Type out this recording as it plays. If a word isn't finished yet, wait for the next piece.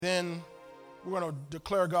Then we're going to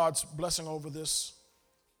declare God's blessing over this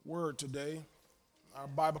word today, our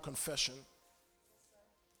Bible confession.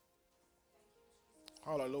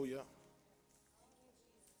 Hallelujah.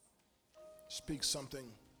 Speak something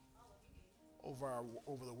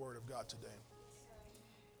over the word of God today.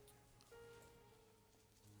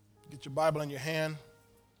 Get your Bible in your hand.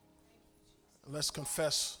 Let's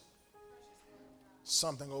confess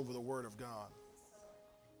something over the word of God.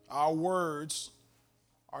 Our words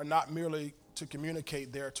are not merely to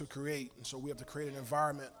communicate, they're to create. And so we have to create an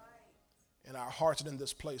environment in our hearts and in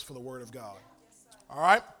this place for the word of God. All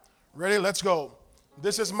right? Ready? Let's go.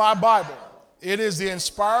 This is my Bible. It is the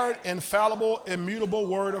inspired, infallible, immutable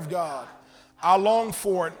word of God. I long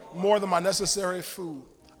for it more than my necessary food.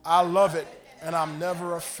 I love it, and I'm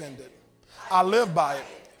never offended. I live by it,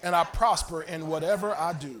 and I prosper in whatever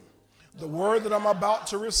I do. The word that I'm about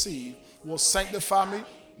to receive will sanctify me,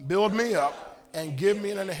 build me up, and give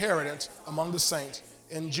me an inheritance among the saints.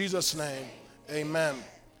 In Jesus' name, amen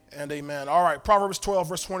and amen. All right, Proverbs 12,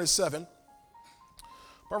 verse 27.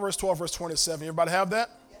 Proverbs 12, verse 27. Everybody have that?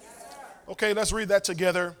 Okay, let's read that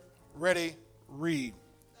together. Ready, read.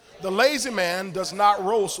 The lazy man does not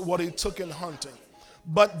roast what he took in hunting,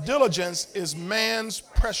 but diligence is man's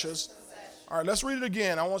precious. All right, let's read it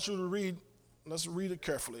again. I want you to read. Let's read it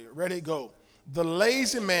carefully. Ready, go. The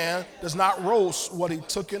lazy man does not roast what he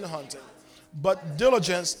took in hunting, but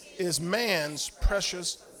diligence is man's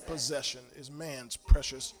precious possession. Is man's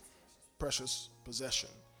precious possession.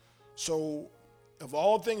 So, of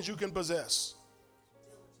all things you can possess,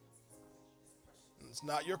 it's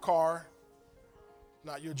not your car,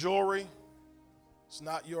 not your jewelry, it's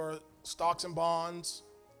not your stocks and bonds,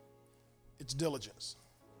 it's diligence.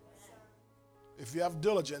 If you have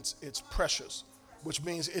diligence, it's precious, which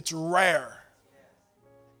means it's rare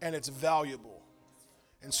and it's valuable.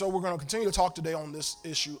 And so we're going to continue to talk today on this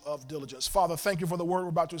issue of diligence. Father, thank you for the word we're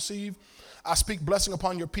about to receive. I speak blessing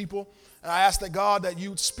upon your people, and I ask that God, that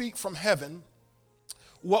you speak from heaven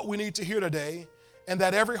what we need to hear today, and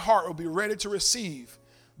that every heart will be ready to receive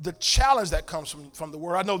the challenge that comes from the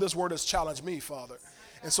word. I know this word has challenged me, Father.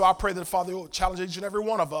 And so I pray that, Father, will challenge each and every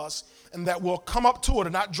one of us, and that we'll come up to it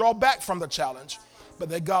and not draw back from the challenge, but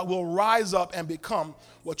that God will rise up and become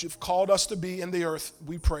what you've called us to be in the earth.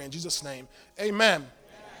 We pray in Jesus' name. Amen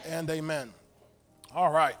and amen.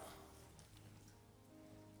 All right.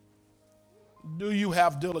 Do you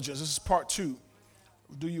have diligence? This is part 2.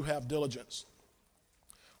 Do you have diligence?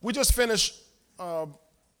 We just finished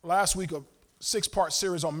last week a 6-part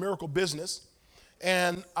series on miracle business,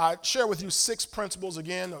 and I share with you 6 principles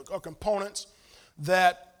again, or components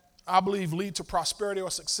that I believe lead to prosperity or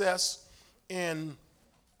success in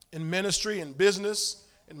ministry, in business,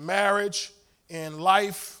 in marriage, in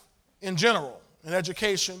life, in general, in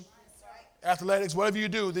education, athletics, whatever you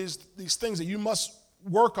do, these things that you must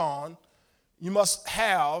work on, you must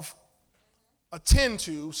have, attend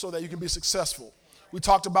to, so that you can be successful. We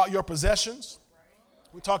talked about your possessions.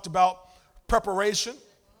 We talked about preparation.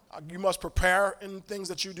 You must prepare in things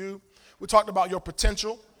that you do. We talked about your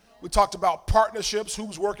potential. We talked about partnerships,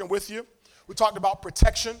 who's working with you. We talked about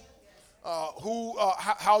protection,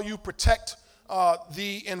 how you protect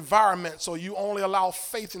the environment, so you only allow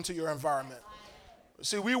faith into your environment.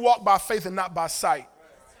 See, we walk by faith and not by sight.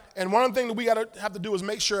 And one of the things that we have to do is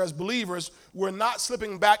make sure as believers, we're not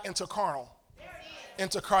slipping back into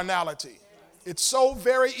carnality. It's so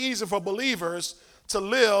very easy for believers to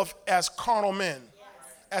live as carnal men,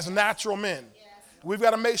 as natural men. We've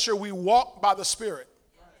got to make sure we walk by the Spirit.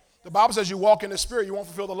 The Bible says you walk in the Spirit, you won't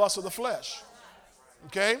fulfill the lust of the flesh.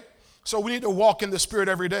 Okay? So we need to walk in the Spirit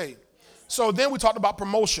every day. So then we talked about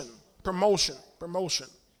promotion.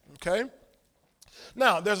 Okay?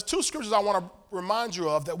 Now, there's 2 scriptures I want to remind you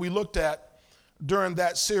of that we looked at during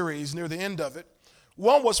that series near the end of it.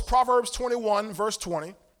 One was Proverbs 21, verse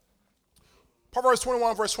 20. Proverbs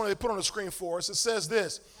 21, verse 20, they put on the screen for us. It says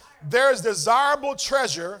this: there is desirable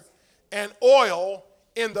treasure and oil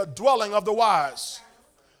in the dwelling of the wise,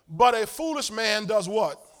 but a foolish man does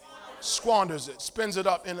what? Squanders it, spends it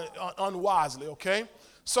up unwisely, okay?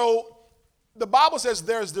 So the Bible says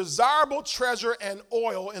there's desirable treasure and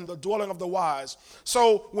oil in the dwelling of the wise.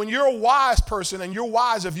 So when you're a wise person, and you're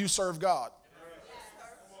wise if you serve God,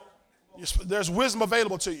 there's wisdom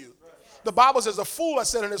available to you. The Bible says a fool has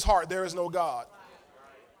said in his heart, there is no God.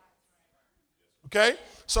 Okay?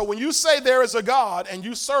 So when you say there is a God and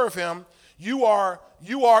you serve him, you are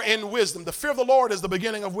in wisdom. The fear of the Lord is the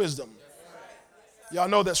beginning of wisdom. Y'all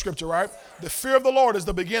know that scripture, right? The fear of the Lord is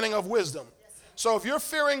the beginning of wisdom. So if you're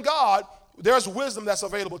fearing God, there's wisdom that's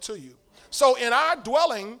available to you. So in our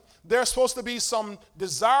dwelling, there's supposed to be some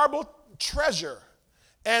desirable treasure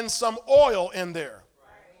and some oil in there.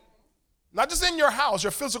 Not just in your house,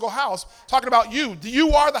 your physical house, talking about you.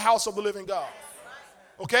 You are the house of the living God.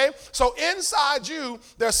 Okay? So inside you,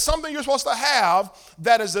 there's something you're supposed to have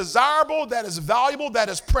that is desirable, that is valuable, that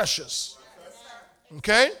is precious.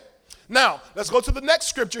 Okay? Now, let's go to the next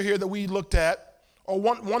scripture here that we looked at, or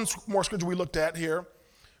one more scripture we looked at here,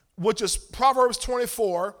 which is Proverbs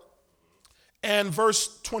 24 and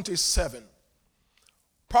verse 27.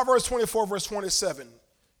 Proverbs 24, verse 27.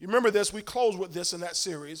 You remember this, we closed with this in that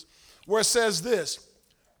series, where it says this: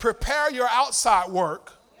 prepare your outside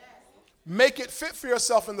work, make it fit for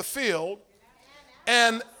yourself in the field,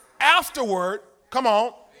 and afterward, come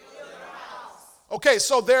on. Okay,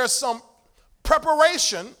 so there's some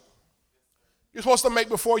preparation you're supposed to make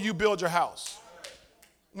before you build your house.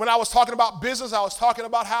 When I was talking about business, I was talking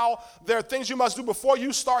about how there are things you must do before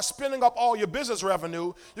you start spending up all your business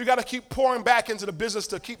revenue. You got to keep pouring back into the business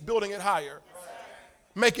to keep building it higher.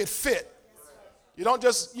 Make it fit. You don't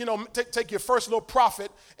just, take your first little profit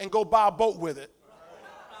and go buy a boat with it.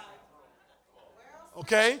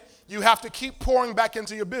 Okay? You have to keep pouring back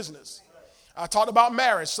into your business. I talked about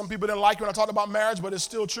marriage. Some people didn't like it when I talked about marriage, but it's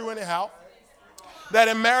still true anyhow. That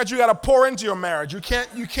in marriage, you got to pour into your marriage. You can't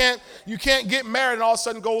get married and all of a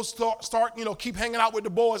sudden go start keep hanging out with the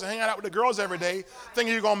boys and hanging out with the girls every day,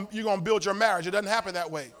 thinking you're gonna build your marriage. It doesn't happen that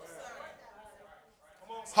way.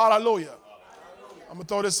 Hallelujah. I'm gonna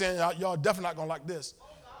throw this in. Y'all definitely not gonna like this.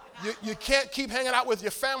 You can't keep hanging out with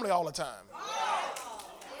your family all the time.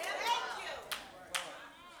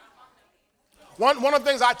 One of the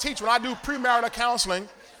things I teach when I do premarital counseling,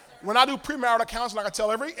 I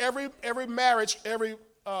tell every marriage, every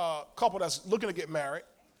couple that's looking to get married,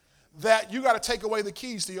 that you got to take away the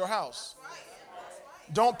keys to your house.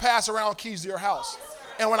 Don't pass around keys to your house.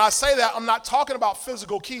 And when I say that, I'm not talking about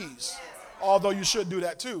physical keys, although you should do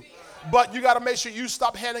that too. But you got to make sure you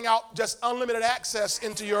stop handing out just unlimited access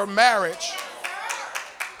into your marriage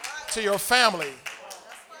to your family.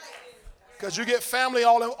 Because you get family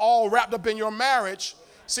all wrapped up in your marriage.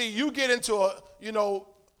 See, you get into a,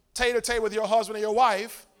 tay-to-tay with your husband and your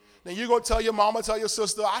wife, then you go tell your mama, tell your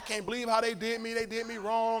sister, I can't believe how they did me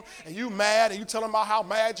wrong, and you mad, and you tell them about how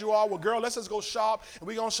mad you are. Well, girl, let's just go shop, and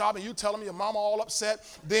we gonna shop, and you tell them your mama all upset.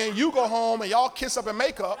 Then you go home, and y'all kiss up and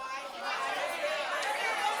make up.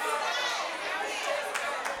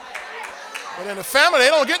 But in the family, they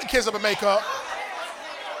don't get to kiss up and make up.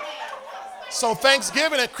 So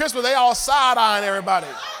Thanksgiving and Christmas, they all side-eyeing everybody.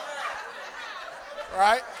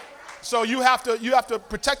 Right? So you have to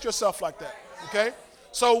protect yourself like that, okay?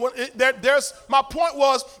 So my point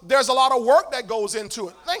was there's a lot of work that goes into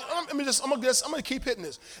it. I'm gonna keep hitting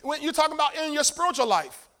this. When you're talking about in your spiritual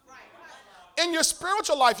life,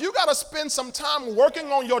 you got to spend some time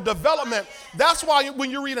working on your development. That's why when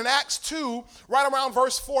you read in Acts 2, right around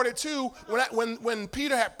verse 42, when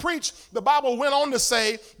Peter had preached, the Bible went on to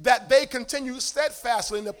say that they continued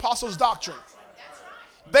steadfastly in the apostles' doctrine.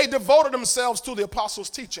 They devoted themselves to the apostles'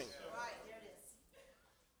 teaching.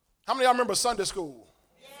 How many of y'all remember Sunday school?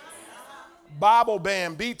 Bible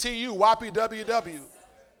band, BTU, YPWW.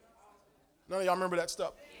 None of y'all remember that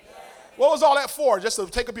stuff. What was all that for? Just to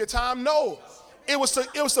take up your time? No. It was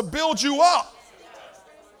to build you up.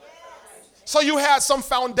 So you had some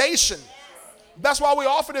foundation. That's why we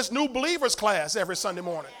offer this new believers class every Sunday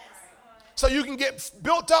morning. So you can get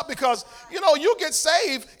built up because, you get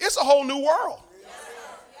saved, it's a whole new world.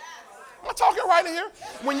 Am I talking right in here?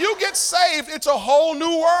 When you get saved, it's a whole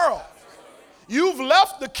new world. You've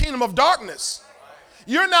left the kingdom of darkness.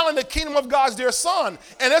 You're now in the kingdom of God's dear son.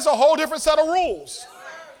 And it's a whole different set of rules.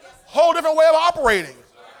 Whole different way of operating.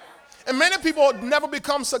 And many people never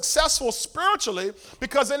become successful spiritually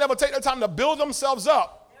because they never take the time to build themselves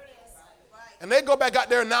up. And they go back out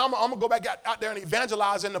there, now I'm going to go back out there and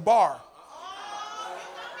evangelize in the bar.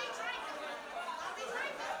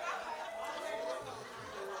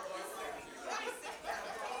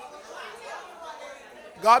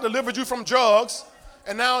 God delivered you from drugs,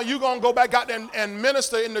 and now you're going to go back out there and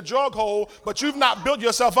minister in the drug hole, but you've not built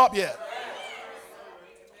yourself up yet.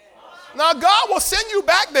 Now, God will send you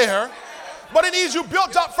back there, but it needs you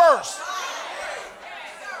built up first.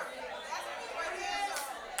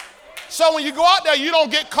 So when you go out there, you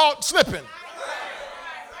don't get caught slipping.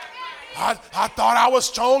 I thought I was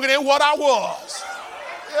stronger than what I was.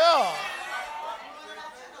 Yeah.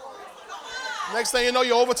 Next thing you know,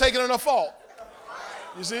 you're overtaken in a fault.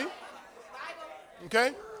 You see?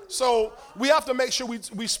 Okay? So we have to make sure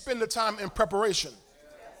we spend the time in preparation.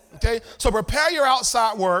 Okay? So prepare your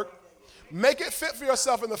outside work, make it fit for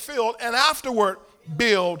yourself in the field, and afterward,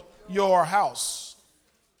 build your house.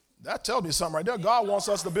 That tells me something right there. God wants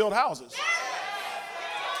us to build houses.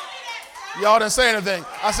 Y'all didn't say anything.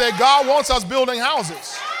 I said God wants us building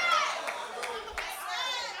houses.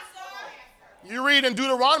 You read in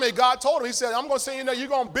Deuteronomy, God told him, he said, I'm going to say, you're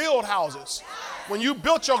going to build houses. When you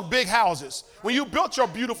built your big houses, when you built your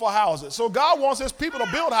beautiful houses. So God wants his people to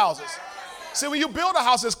build houses. See, when you build a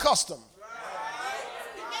house, it's custom.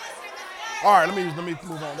 All right, let me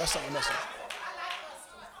move on. That's something missing.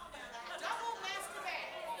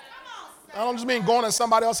 I don't just mean going in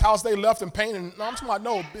somebody else's house they left and painting. No, I'm talking about,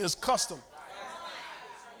 no, it's custom.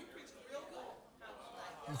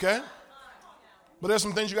 Okay? But there's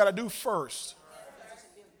some things you got to do first.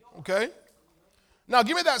 Okay? Now,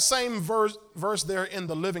 give me that same verse there in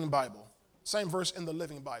the Living Bible. Same verse in the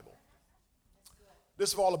Living Bible. This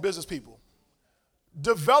is for all the business people.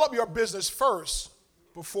 Develop your business first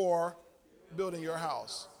before building your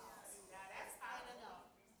house.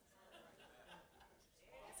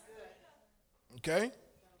 Okay?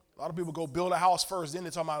 A lot of people go build a house first, then they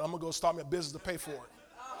talk about, I'm going to go start me a business to pay for it.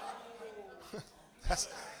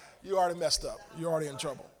 You already messed up. You're already in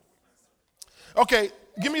trouble. Okay,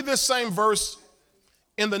 give me this same verse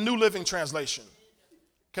in the New Living Translation.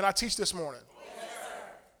 Can I teach this morning? Yes,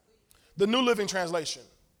 the New Living Translation.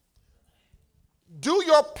 Do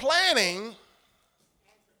your planning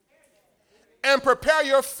and prepare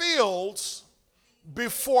your fields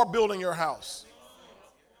before building your house.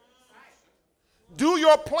 Do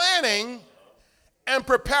your planning and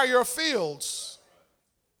prepare your fields.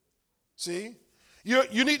 See?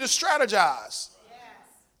 You need to strategize.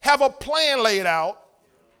 Have a plan laid out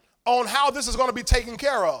on how this is going to be taken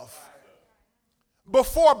care of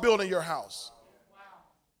before building your house.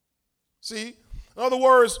 See? In other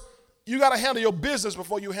words, you got to handle your business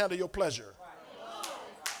before you handle your pleasure.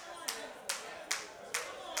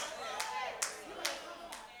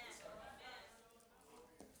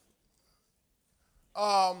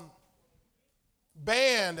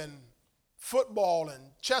 Band and football and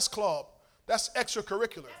chess club, that's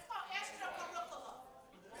extracurricular.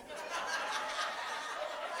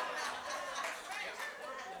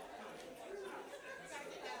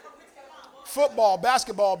 Football,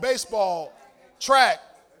 basketball, baseball, track,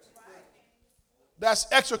 that's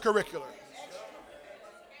extracurricular.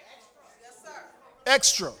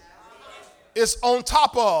 Extra. It's on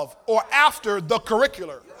top of or after the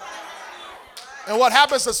curricular. And what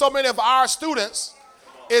happens to so many of our students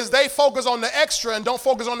is they focus on the extra and don't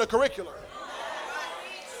focus on the curricular.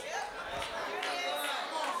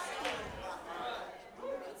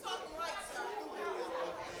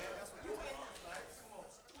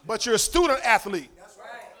 But you're a student athlete.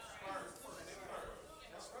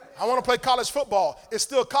 I want to play college football. It's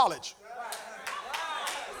still college.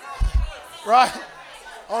 Right?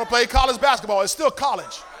 I want to play college basketball. It's still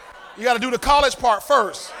college. You got to do the college part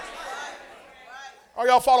first. Are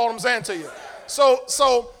y'all follow what I'm saying to you?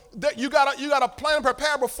 So that you gotta plan and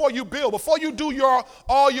prepare before you build. Before you do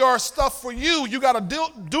all your stuff for you, you gotta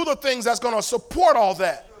do the things that's gonna support all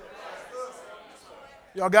that.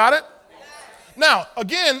 Y'all got it? Now,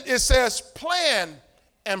 again, it says plan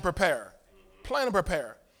and prepare. Plan and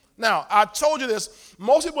prepare. Now, I told you this.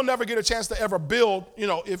 Most people never get a chance to ever build,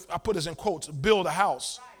 if I put this in quotes, build a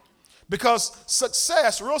house.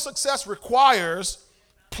 Because real success requires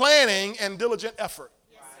planning and diligent effort.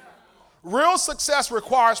 Real success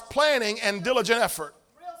requires planning and diligent effort.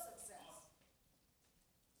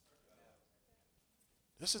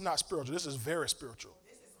 This is not spiritual. This is very spiritual.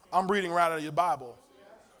 I'm reading right out of your Bible.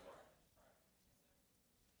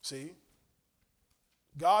 See?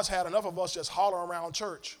 God's had enough of us just hollering around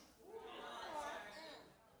church.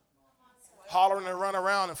 Hollering and running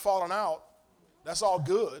around and falling out. That's all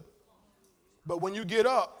good. But when you get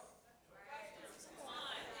up,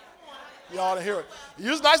 y'all to hear it.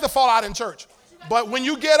 It's nice to fall out in church. But when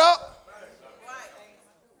you get up,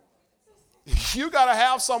 you got to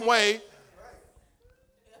have some way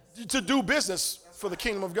to do business for the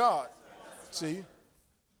kingdom of God. See?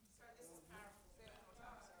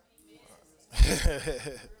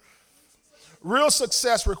 Real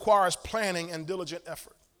success requires planning and diligent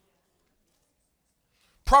effort.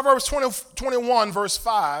 Proverbs 21 verse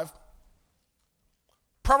 5.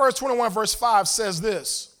 Proverbs 21 verse 5 says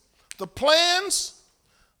this. The plans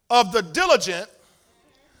of the diligent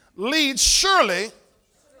lead surely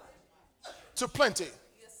to plenty.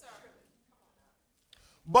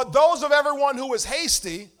 But those of everyone who is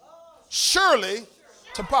hasty, surely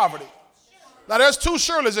to poverty. Now there's two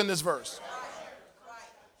surelys in this verse.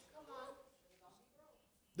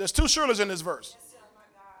 There's two surelys in this verse.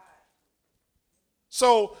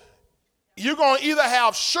 So you're going to either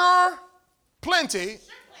have sure plenty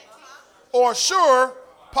or sure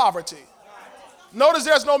poverty. Notice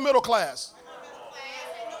there's no middle class.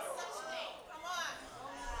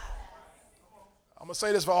 going to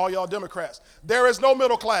say this for all y'all Democrats. There is no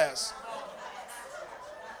middle class.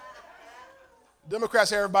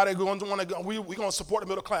 Democrats, everybody going to want to go. We're going to support the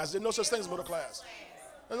middle class. There's no such thing as middle class.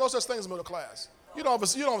 There's no such thing as middle class. You don't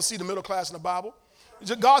ever see the middle class in the Bible.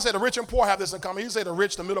 God said the rich and poor have this in common. He said the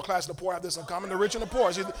rich, the middle class, and the poor have this in common. The rich and the poor.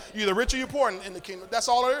 It's either rich or you're poor in the kingdom. That's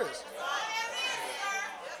all there is.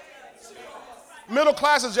 Middle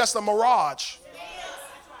class is just a mirage.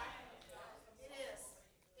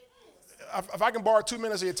 If I can borrow 2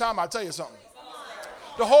 minutes of your time, I'll tell you something.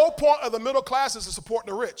 The whole point of the middle class is to support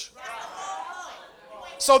the rich.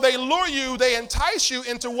 So they lure you, they entice you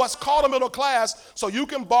into what's called a middle class so you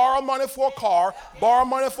can borrow money for a car, borrow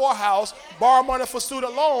money for a house, borrow money for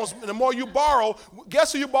student loans. And the more you borrow,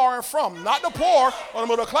 guess who you're borrowing from? Not the poor or the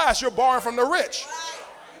middle class, you're borrowing from the rich.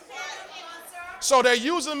 So they're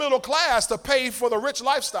using the middle class to pay for the rich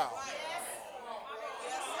lifestyle.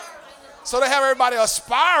 So they have everybody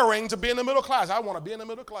aspiring to be in the middle class. I want to be in the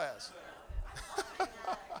middle class.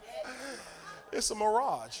 It's a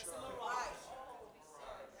mirage.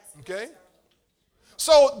 Okay?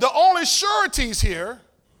 So the only sureties here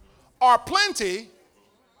are plenty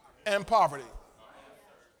and poverty.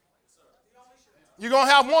 You're going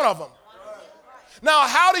to have one of them. Now,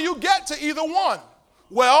 how do you get to either one?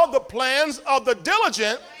 Well, the plans of the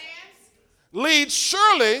diligent lead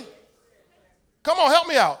surely, come on, help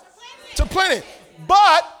me out, to plenty.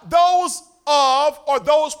 But those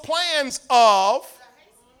plans of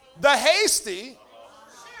the hasty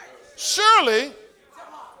surely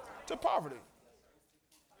to poverty.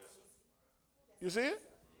 You see it?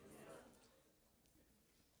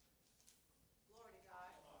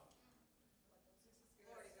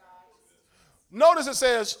 Notice it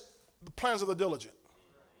says the plans of the diligent.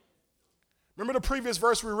 Remember the previous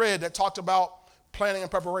verse we read that talked about planning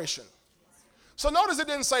and preparation. So notice it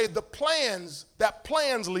didn't say the plans, that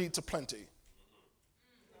plans lead to plenty. It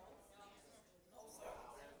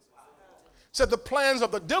said the plans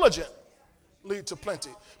of the diligent lead to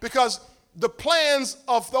plenty. Because the plans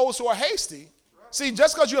of those who are hasty, see,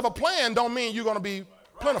 just because you have a plan don't mean you're going to be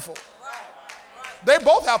plentiful. They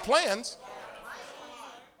both have plans.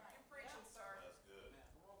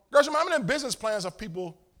 Gershom, how many business plans have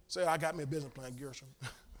people say, I got me a business plan, Gershom?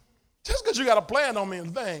 Just because you got a plan don't mean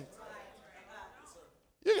a thing.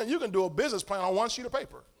 You can do a business plan on one sheet of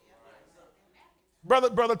paper.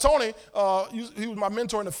 Brother Tony, he was my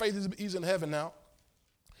mentor in the faith. He's in heaven now.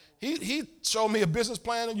 He showed me a business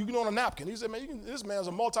plan and you can do it on a napkin. He said, man, this man's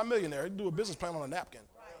a multimillionaire. He can do a business plan on a napkin.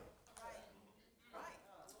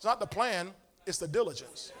 It's not the plan, it's the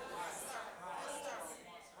diligence.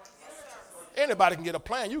 Anybody can get a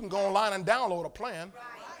plan. You can go online and download a plan.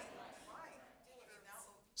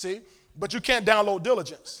 See? But you can't download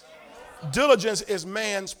diligence. Diligence is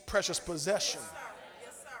man's precious possession.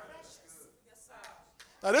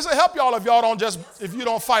 Now this will help y'all if you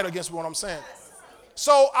don't fight against what I'm saying.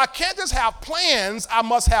 So I can't just have plans, I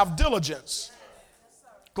must have diligence.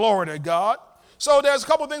 Glory to God. So there's a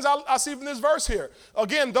couple of things I see from this verse here.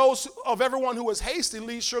 Again, those of everyone who is hasty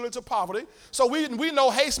leads surely to poverty. So we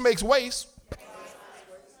know haste makes waste.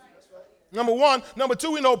 Number one. Number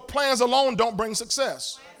two, we know plans alone don't bring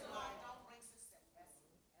success.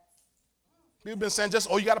 People have been saying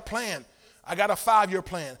you got a plan. I got a 5-year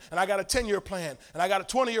plan, and I got a 10-year plan, and I got a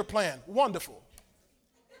 20-year plan. Wonderful.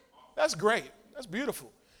 That's great. That's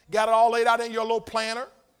beautiful. Got it all laid out in your little planner.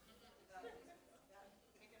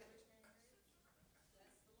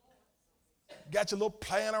 Got your little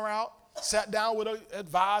planner out. Sat down with an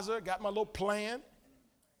advisor. Got my little plan.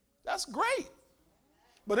 That's great.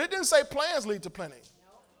 But it didn't say plans lead to plenty.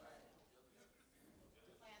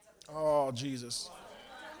 Oh, Jesus.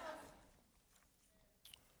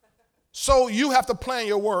 So you have to plan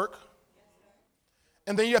your work,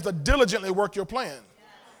 and then you have to diligently work your plan.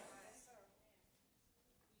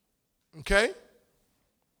 Okay?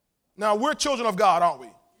 Now, we're children of God, aren't we?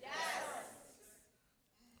 Yes.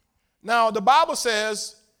 Now, the Bible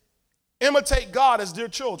says, imitate God as dear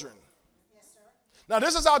children. Yes, sir. Now,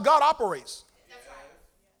 this is how God operates. That's right.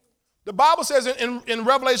 The Bible says in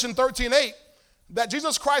Revelation 13:8 that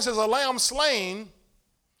Jesus Christ is a lamb slain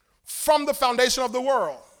from the foundation of the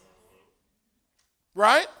world.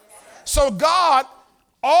 Right? Yes. So God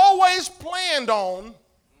always planned on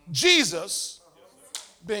Jesus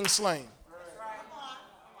being slain.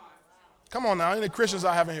 Come on now, any Christians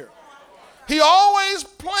I have in here? He always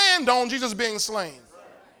planned on Jesus being slain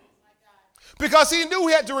because he knew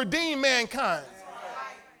he had to redeem mankind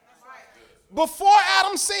before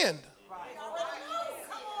Adam sinned.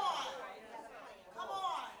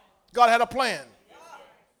 God had a plan.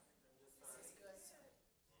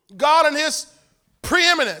 God in his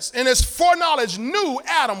preeminence, in his foreknowledge, knew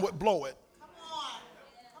Adam would blow it.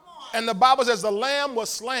 And the Bible says the Lamb was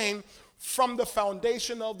slain from the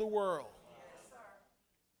foundation of the world.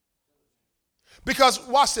 Because,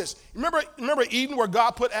 watch this. Remember Eden where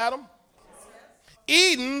God put Adam?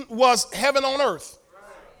 Eden was heaven on earth.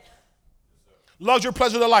 Luxury,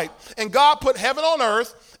 pleasure, delight. And God put heaven on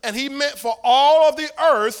earth, and he meant for all of the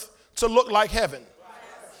earth to look like heaven.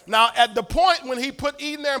 Now, at the point when he put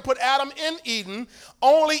Eden there and put Adam in Eden,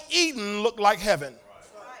 only Eden looked like heaven.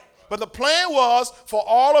 But the plan was for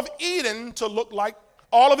all of Eden to look like,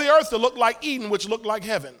 all of the earth to look like Eden, which looked like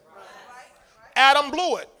heaven. Adam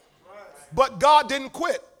blew it, but God didn't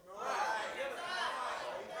quit.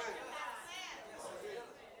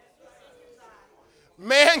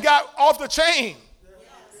 Man got off the chain.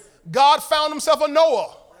 God found himself a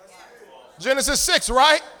Noah. Genesis 6,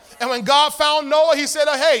 right? And when God found Noah, he said,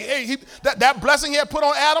 hey, that blessing he had put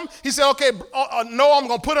on Adam, he said, okay, Noah, I'm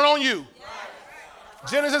going to put it on you.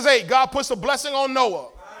 Genesis 8, God puts the blessing on Noah.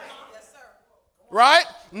 Right?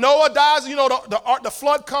 Noah dies, the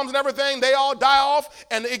flood comes and everything. They all die off,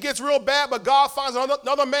 and it gets real bad, but God finds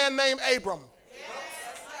another man named Abram.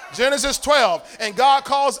 Genesis 12, and God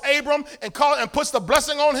calls Abram and puts the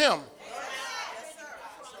blessing on him.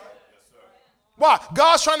 Why?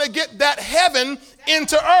 God's trying to get that heaven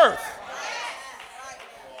into earth.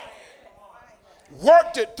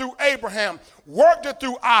 Worked it through Abraham, worked it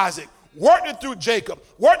through Isaac, worked it through Jacob,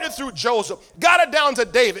 worked it through Joseph, got it down to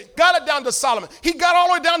David, got it down to Solomon. He got all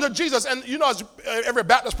the way down to Jesus. And as every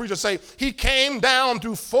Baptist preacher say, he came down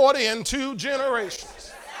through 42 generations.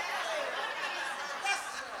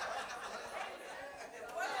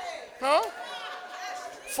 Huh?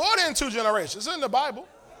 42 generations. It's in the Bible.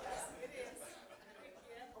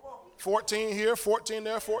 14 here, 14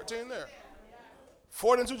 there, 14 there.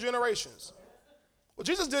 42 generations. Well,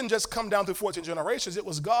 Jesus didn't just come down through 14 generations. It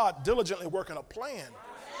was God diligently working a plan.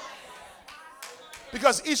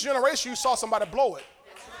 Because each generation you saw somebody blow it.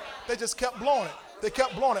 They just kept blowing it. They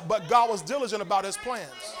kept blowing it. But God was diligent about his plans.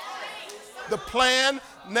 The plan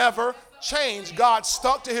never changed. God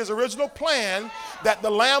stuck to his original plan that the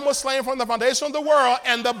Lamb was slain from the foundation of the world.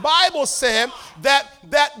 And the Bible said that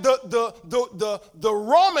the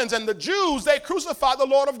Romans and the Jews, they crucified the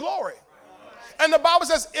Lord of glory. And the Bible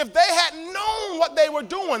says if they had known what they were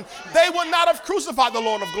doing, they would not have crucified the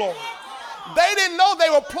Lord of glory. They didn't know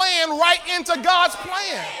they were playing right into God's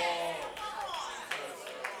plan.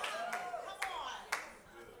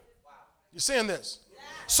 You seeing this?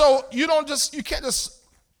 So you can't just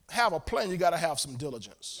have a plan. You got to have some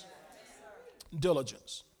diligence.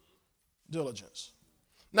 Diligence.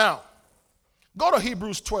 Now, go to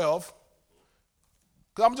Hebrews 12,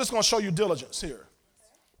 because I'm just going to show you diligence here.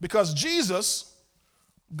 Because Jesus,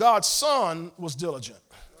 God's Son, was diligent.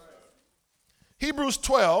 Hebrews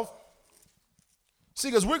 12. See,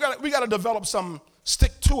 because we got to develop some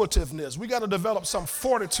stick-to-itiveness. We got to develop some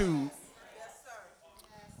fortitude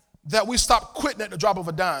that we stop quitting at the drop of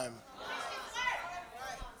a dime.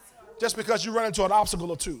 Just because you run into an obstacle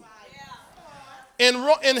or two.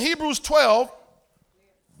 In Hebrews 12,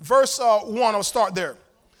 verse 1, I'll start there.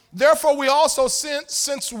 Therefore, we also,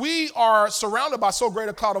 since we are surrounded by so great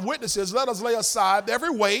a cloud of witnesses, let us lay aside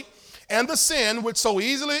every weight and the sin which so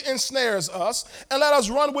easily ensnares us, and let us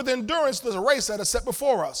run with endurance the race that is set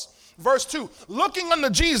before us. Verse 2, looking unto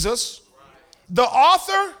Jesus, the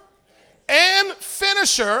author and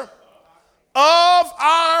finisher of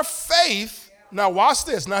our faith. Now watch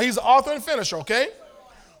this. Now he's the author and finisher, okay?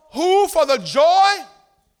 Who for the joy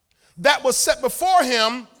that was set before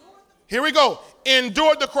him, here we go,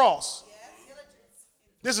 endured the cross.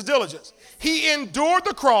 This is diligence. He endured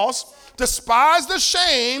the cross, despised the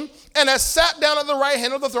shame, and has sat down at the right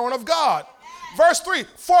hand of the throne of God. Verse 3,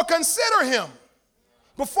 for consider him.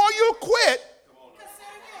 Before you quit,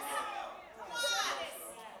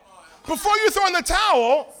 before you throw in the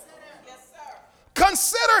towel,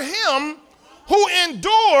 consider him who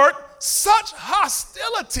endured such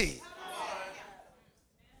hostility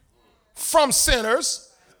from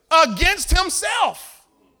sinners against himself,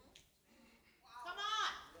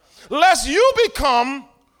 lest you become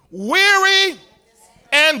weary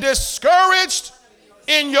and discouraged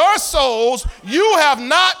in your souls. You have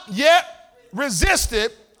not yet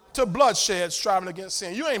resisted to bloodshed, striving against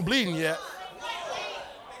sin. You ain't bleeding yet.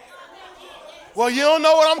 Well, you don't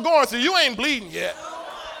know what I'm going through. You ain't bleeding yet.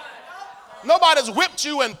 Nobody's whipped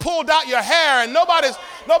you and pulled out your hair, and nobody's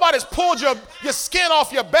pulled your skin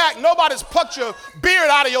off your back. Nobody's plucked your beard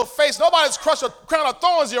out of your face. Nobody's crushed a crown of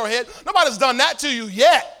thorns in your head. Nobody's done that to you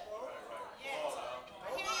yet.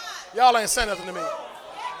 Y'all ain't saying nothing to me.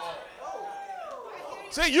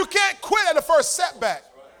 See, you can't quit at the first setback.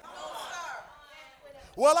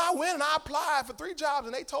 Well, I went and I applied for 3 jobs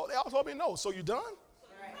and they all told me no. So you done?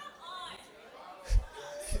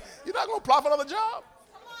 You're not going to apply for another job?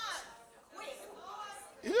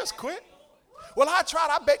 You just quit? Well,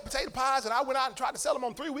 I baked potato pies and I went out and tried to sell them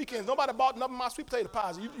on 3 weekends. Nobody bought none of my sweet potato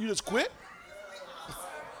pies. You just quit?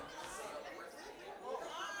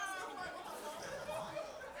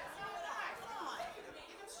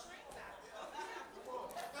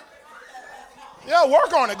 Yeah,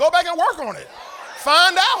 work on it. Go back and work on it.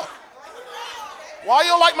 Find out. Why you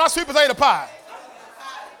don't like my sweet potato pie?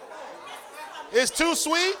 It's too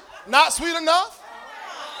sweet? Not sweet enough?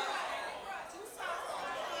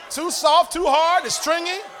 Too soft, too hard, it's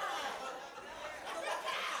stringy?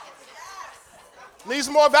 Need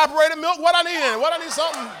some more evaporated milk? What I need in it? What I need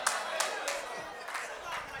something?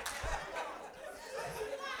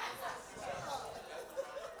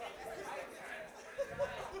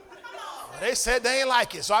 They said they ain't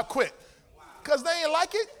like it, so I quit. Because they ain't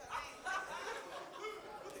like it?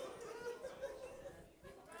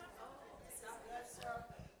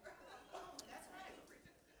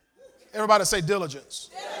 Everybody say diligence.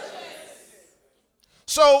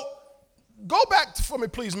 So go back for me,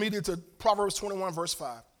 please, media, to Proverbs 21, verse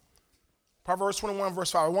 5. Proverbs 21,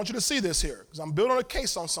 verse 5. I want you to see this here because I'm building a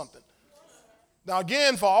case on something. Now,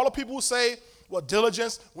 again, for all the people who say, well,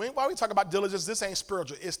 diligence, why we talk about diligence, this ain't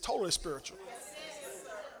spiritual. It's totally spiritual.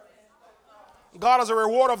 God is a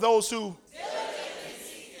rewarder of those who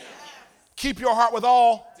keep your heart with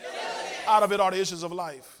all. Out of it are the issues of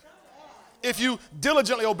life. If you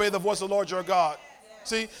diligently obey the voice of the Lord your God.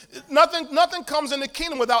 See, nothing comes in the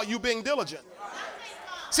kingdom without you being diligent.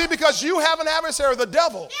 See, because you have an adversary, the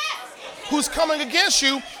devil, who's coming against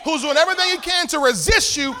you, who's doing everything he can to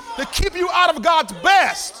resist you, to keep you out of God's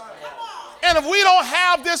best. And if we don't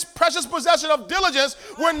have this precious possession of diligence,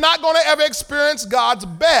 we're not going to ever experience God's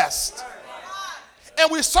best. And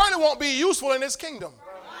we certainly won't be useful in his kingdom.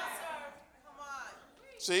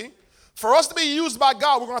 See? For us to be used by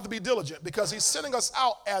God, we're going to have to be diligent because he's sending us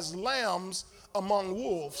out as lambs among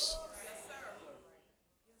wolves.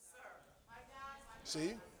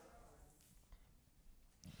 See?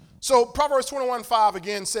 So Proverbs 21:5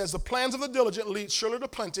 again says, the plans of the diligent lead surely to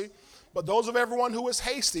plenty, but those of everyone who is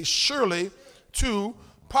hasty surely to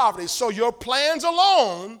poverty. So your plans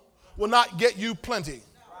alone will not get you plenty.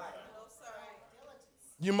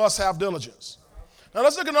 You must have diligence. Now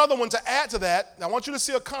let's look at another one to add to that. I want you to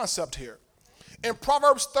see a concept here. In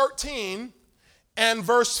Proverbs 13 and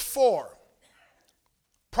verse 4.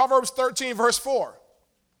 Proverbs 13 verse 4.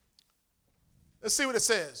 Let's see what it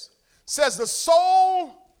says. It says, the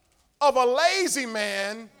soul of a lazy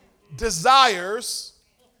man desires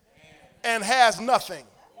and has nothing.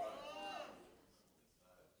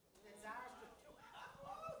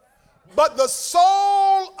 But the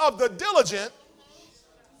soul of the diligent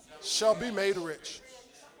shall be made rich.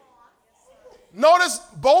 Notice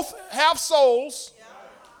both have souls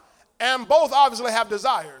and both obviously have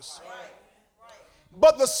desires.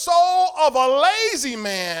 But the soul of a lazy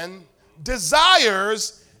man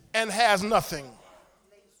desires and has nothing.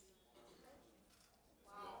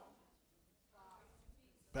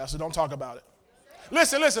 Pastor, don't talk about it.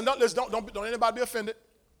 Listen, don't anybody be offended.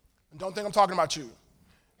 And don't think I'm talking about you.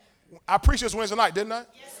 I preached this Wednesday night, didn't I?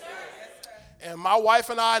 Yes, sir. And my wife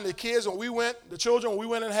and I and the kids, when we went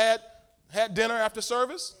and had dinner after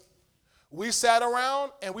service, we sat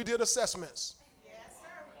around and we did assessments. Yes, sir.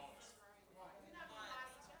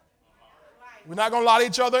 We're not going to lie to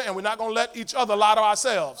each other, and we're not going to let each other lie to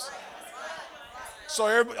ourselves.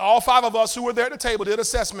 So all 5 of us who were there at the table did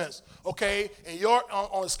assessments. Okay, and you're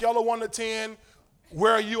on a scale of 1 to 10,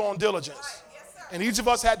 where are you on diligence? And each of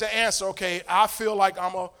us had to answer, okay, I feel like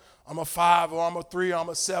I'm a 5 or I'm a 3 or I'm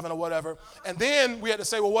a 7 or whatever. And then we had to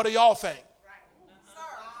say, well, what do y'all think?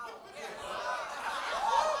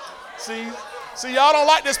 See, y'all don't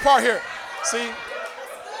like this part here. See,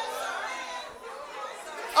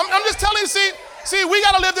 I'm just telling you, see, we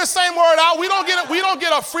got to live this same word out. We don't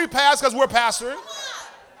get a free pass because we're pastoring.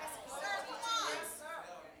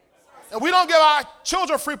 And we don't give our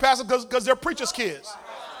children free passes because they're preachers' kids.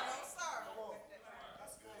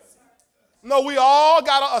 No, we all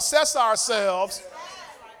got to assess ourselves.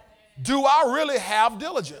 Do I really have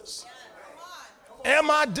diligence?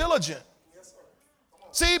 Am I diligent?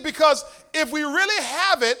 See, because if we really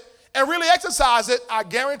have it and really exercise it, I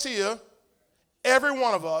guarantee you, every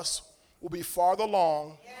one of us will be farther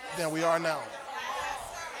along than we are now.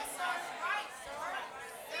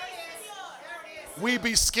 We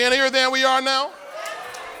be skinnier than we are now.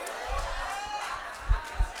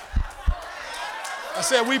 I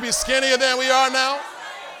said we be skinnier than we are now.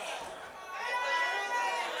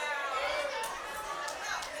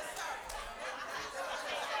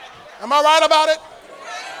 Am I right about it?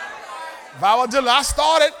 Vow of diligence.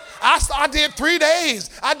 I did 3 days.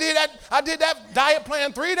 I did that diet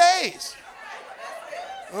plan 3 days.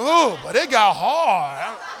 Ooh, but it got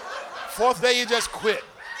hard. 4th day, you just quit.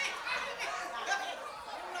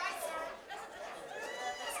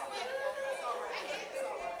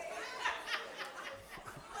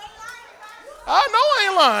 I know I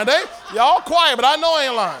ain't lying. Y'all quiet, but I know I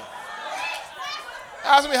ain't lying.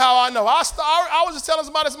 Ask me how I know. I was just telling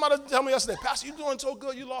somebody told me yesterday, Pastor, you doing so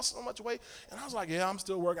good. You lost so much weight. And I was like, yeah, I'm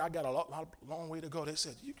still working. I got a long way to go. They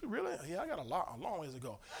said, you really? Yeah, I got a long ways to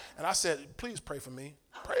go. And I said, please pray for me.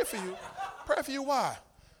 Pray for you. Pray for you. Why?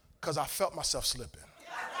 Because I felt myself slipping.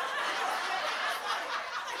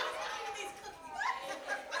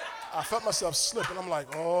 I felt myself slipping. I'm like,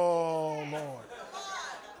 oh, Lord.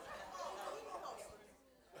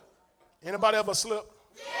 Anybody ever slip?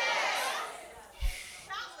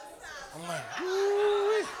 I'm like,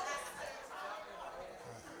 woo-wee.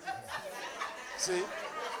 See?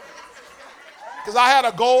 Because I had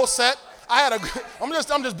a goal set. I'm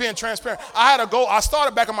just being transparent. I had a goal. I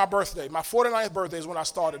started back on my birthday. My 49th birthday is when I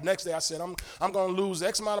started. Next day I said, I'm going to lose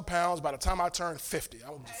X amount of pounds by the time I turn 50. I'm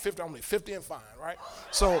going to be 50 and fine, right?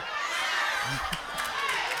 So,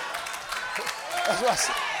 that's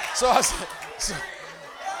what I said.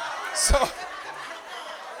 So,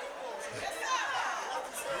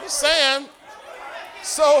 saying,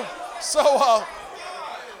 am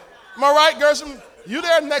I right, Gershom? You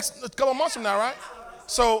there next couple months from now, right?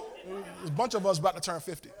 So there's a bunch of us about to turn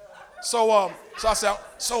 50. So I said,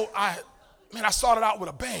 I started out with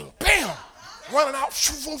a bang, bam, running out,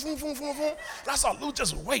 and I saw Lou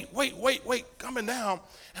just wait, coming down,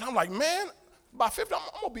 and I'm like, man, by 50, I'm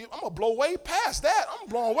gonna blow way past that. I'm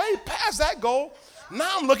blowing way past that goal.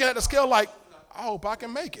 Now I'm looking at the scale like, I hope I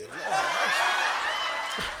can make it.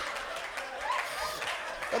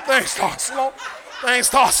 That thing starts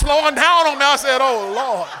slowing down on me. I said, oh,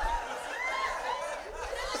 Lord.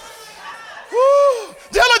 Woo.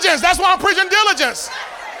 Diligence. That's why I'm preaching diligence.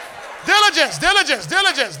 Diligence. Dilly.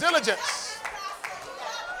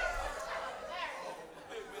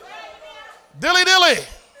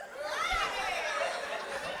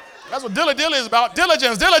 That's what dilly is about.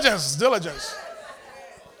 Diligence.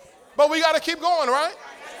 But we got to keep going, right?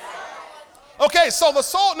 Okay, so the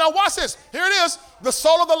soul, now watch this. Here it is. The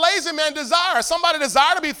soul of the lazy man desires. Somebody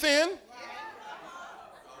desire to be thin.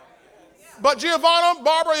 But Giovanna,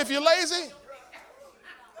 Barbara, if you're lazy,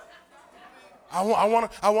 I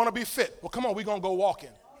want to be fit. Well, come on, we're going to go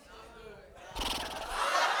walking.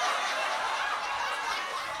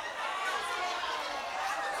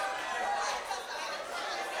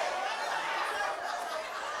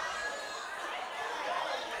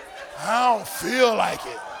 I don't feel like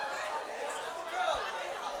it.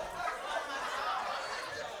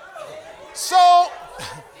 So,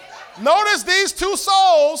 notice these two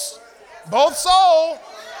souls, both soul,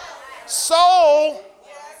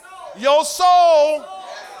 your soul,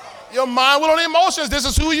 your mind, will, and emotions. This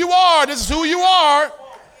is who you are. The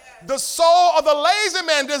soul of the lazy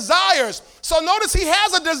man desires. So notice he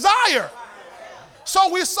has a desire. So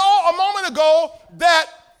we saw a moment ago that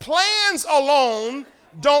plans alone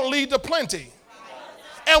don't lead to plenty.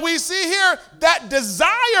 And we see here that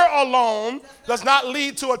desire alone does not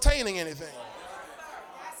lead to attaining anything.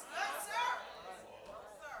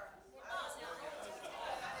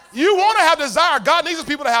 You want to have desire. God needs his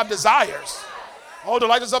people to have desires. Oh,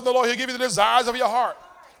 delight yourself in the Lord. He'll give you the desires of your heart.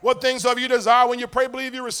 What things have you desire? When you pray,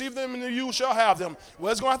 believe you receive them, and you shall have them.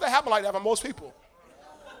 Well, it's going to have to happen like that for most people.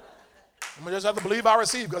 I'm going to just have to believe I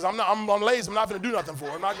receive, because I'm lazy. I'm not going to do nothing for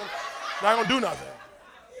it. I'm not going to do nothing.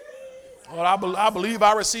 Well, I believe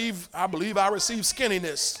I receive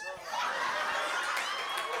skinniness.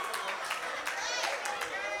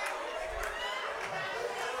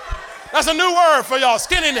 That's a new word for y'all,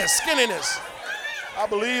 skinniness. I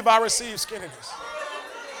believe I receive skinniness.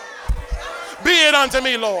 Be it unto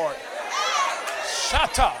me, Lord.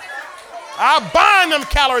 Shut up. I bind them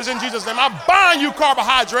calories in Jesus' name. I bind you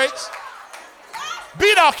carbohydrates.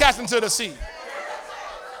 Be thou cast into the sea.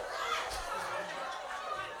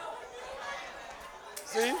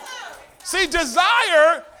 See,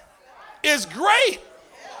 desire is great.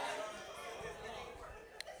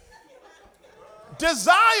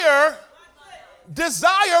 Desire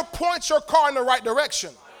points your car in the right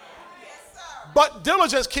direction. But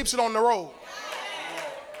diligence keeps it on the road.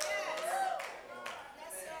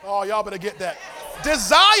 Oh, y'all better get that.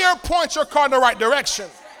 Desire points your car in the right direction.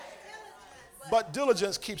 But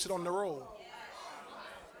diligence keeps it on the road.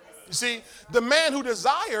 You see, the man who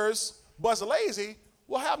desires but's lazy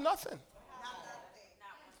will have nothing.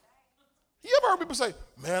 You ever heard people say,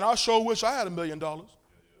 man, I sure wish I had $1 million.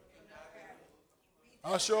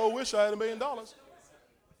 I sure wish I had $1 million. Well,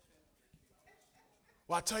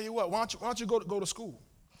 I tell you what, why don't you go to school?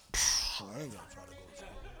 I ain't gonna try to go to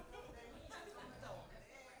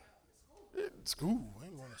school. School, I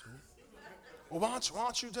ain't going to school. Well, why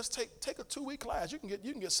don't you just take a 2-week class? You can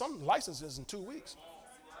get some licenses in 2 weeks.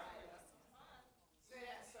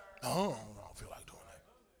 No, I don't feel like doing that.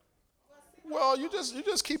 Well, you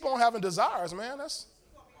just keep on having desires, man.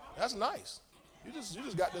 That's nice. You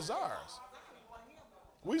just got desires.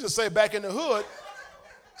 We used to say back in the hood,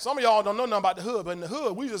 some of y'all don't know nothing about the hood, but in the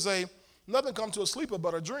hood, we used to say, nothing comes to a sleeper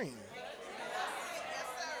but a dream.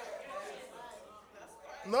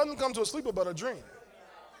 Nothing comes to a sleeper but a dream.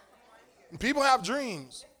 And people have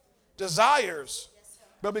dreams, desires,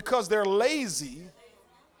 but because they're lazy.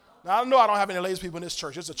 Now, I know I don't have any lazy people in this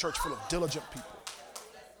church. It's a church full of diligent people.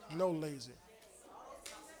 No lazy.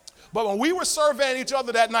 But when we were surveying each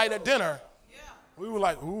other that night at dinner, we were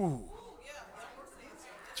like, ooh.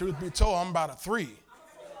 Truth be told, I'm about a 3.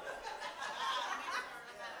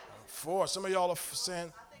 4. Some of y'all are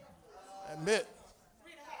saying, admit.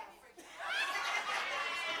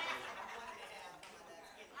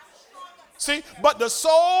 See, but the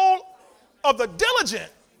soul of the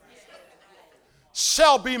diligent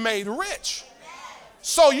shall be made rich.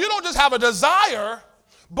 So you don't just have a desire,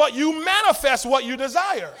 but you manifest what you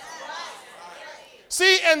desire.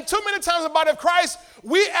 See, and too many times in the body of Christ,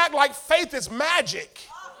 we act like faith is magic.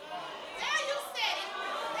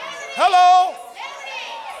 Hello?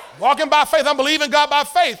 Walking by faith. I'm believing God by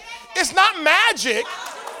faith. It's not magic.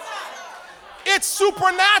 It's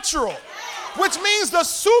supernatural, which means the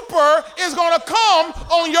super is going to come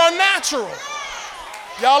on your natural.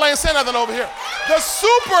 Y'all ain't saying nothing over here. The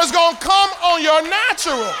super is going to come on your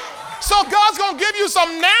natural. So God's going to give you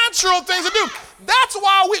some natural things to do. That's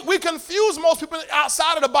why we confuse most people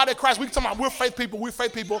outside of the body of Christ. We talk about we're faith people.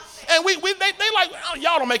 And they like, oh,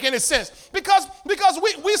 y'all don't make any sense. Because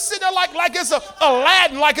we sit there like it's a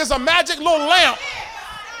Aladdin, like it's a magic little lamp.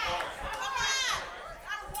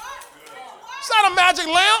 It's not a magic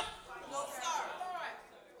lamp.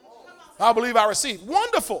 I believe I received.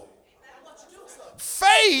 Wonderful.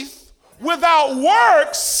 Faith without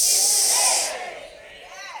works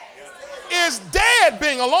is dead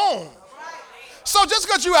being alone. So just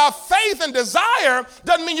because you have faith and desire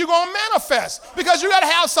doesn't mean you're going to manifest, because you got to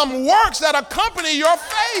have some works that accompany your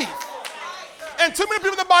faith. And too many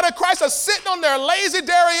people in the body of Christ are sitting on their lazy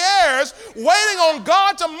derrieres waiting on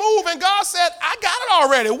God to move, and God said, I got it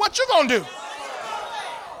already. What you going to do?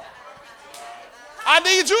 I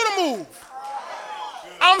need you to move.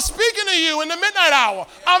 I'm speaking to you in the midnight hour.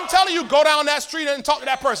 I'm telling you, go down that street and talk to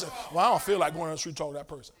that person. Well, I don't feel like going down the street and talk to that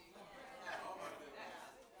person.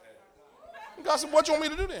 God said, what you want me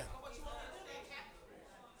to do then?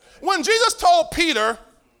 When Jesus told Peter,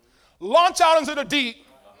 launch out into the deep,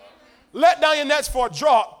 let down your nets for a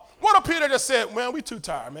draught, what if Peter just said, man, we too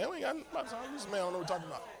tired, man. We ain't got time. This man don't know what we're talking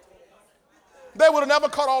about. They would have never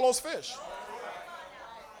caught all those fish.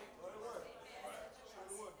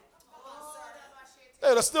 They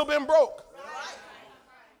would have still been broke.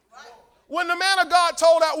 When the man of God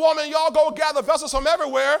told that woman, y'all go gather vessels from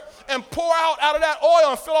everywhere and pour out of that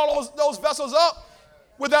oil and fill all those vessels up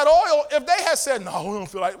with that oil, if they had said, no, we don't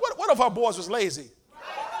feel like, what if our boys was lazy?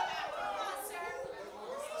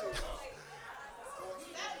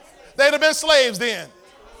 They'd have been slaves then,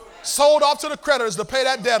 sold off to the creditors to pay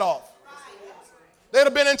that debt off. They'd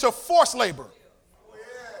have been into forced labor.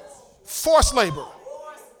 Forced labor.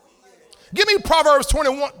 Give me Proverbs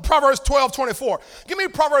 12:24. Give me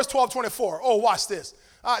Proverbs 12:24. Oh, watch this.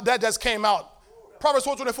 That just came out. Proverbs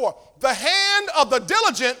 12:24. The hand of the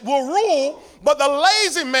diligent will rule, but the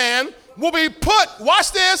lazy man will be put,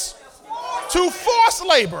 watch this, to forced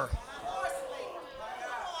labor.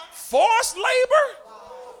 Forced labor?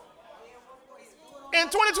 In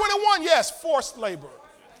 2021, yes, forced labor.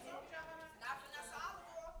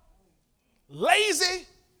 Lazy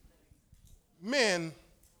men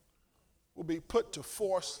will be put to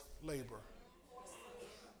forced labor.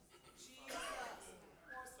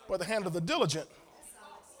 But the hand of the diligent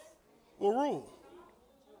will rule.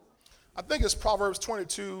 I think it's Proverbs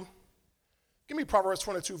 22. Give me Proverbs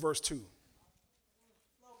 22, verse 2.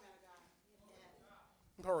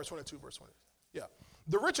 Proverbs 22, verse 20. Yeah.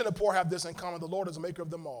 The rich and the poor have this in common. The Lord is the maker of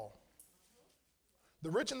them all. The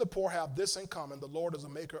rich and the poor have this in common. The Lord is the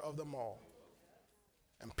maker of them all.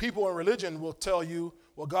 And people in religion will tell you,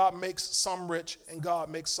 well, God makes some rich and God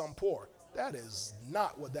makes some poor. That is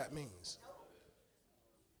not what that means.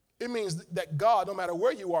 It means that God, no matter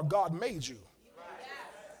where you are, God made you.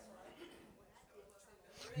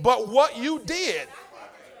 but what you did,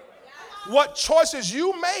 what choices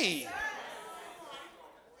you made,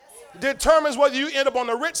 determines whether you end up on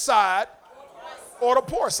the rich side or the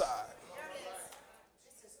poor side.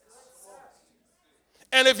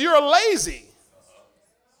 And if you're lazy,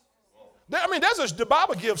 the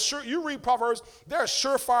Bible gives sure. You read Proverbs. There are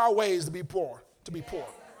surefire ways to be poor.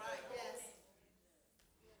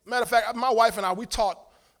 Matter of fact, my wife and I, we taught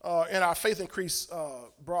in our Faith Increase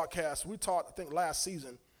broadcast. We taught, I think, last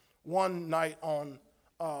season, one night on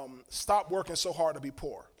stop working so hard to be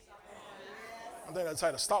poor. I think that's the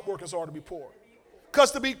title. Stop working so hard to be poor.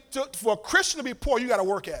 Because for a Christian to be poor, you got to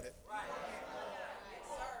work at it.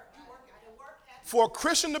 For a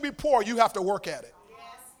Christian to be poor, you have to work at it.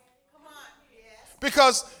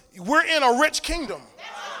 Because we're in a rich kingdom.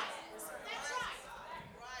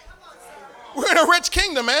 We're in a rich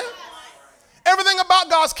kingdom, man. Everything about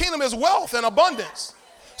God's kingdom is wealth and abundance.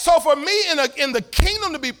 So for me in the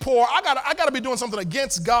kingdom to be poor, I gotta be doing something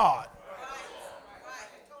against God.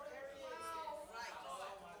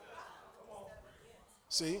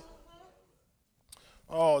 See?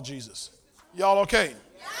 Oh, Jesus. Y'all okay?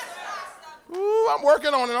 Ooh, I'm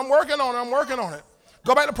working on it.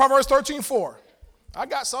 Go back to Proverbs 13:4. I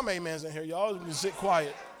got some amens in here. Y'all can sit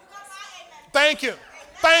quiet. Thank you.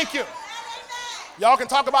 Y'all can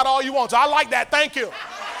talk about all you want to. I like that. Thank you.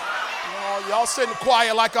 Y'all sitting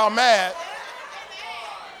quiet like I'm mad.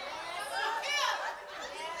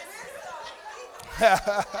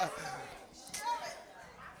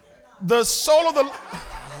 The soul of the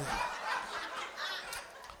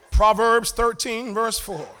Proverbs 13 verse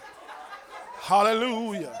 4.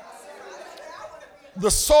 Hallelujah.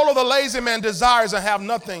 The soul of the lazy man desires and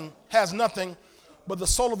has nothing, but the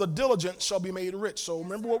soul of the diligent shall be made rich. So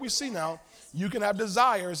remember what we see now. You can have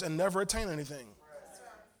desires and never attain anything.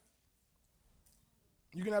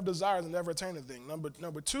 You can have desires and never attain anything.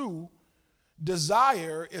 Number two,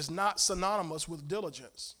 desire is not synonymous with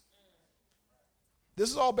diligence. This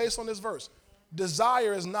is all based on this verse.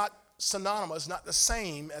 Desire is not synonymous, not the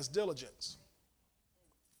same as diligence.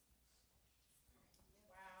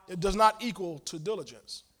 It does not equal to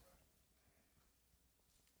diligence.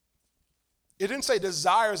 It didn't say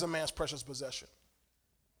desire is a man's precious possession.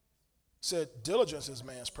 It said diligence is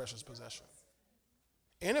man's precious possession.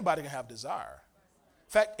 Anybody can have desire.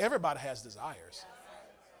 In fact, everybody has desires.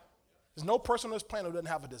 There's no person on this planet who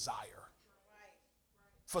doesn't have a desire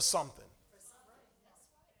for something.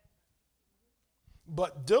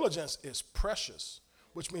 But diligence is precious,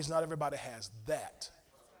 which means not everybody has that.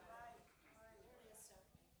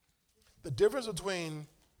 The difference between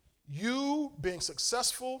you being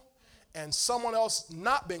successful and someone else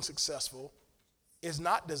not being successful is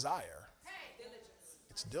not desire.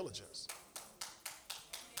 It's diligence.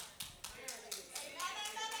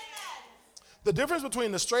 The difference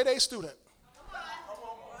between the straight A student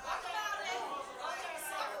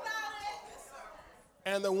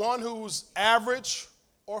and the one who's average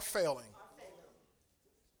or failing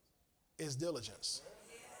is diligence.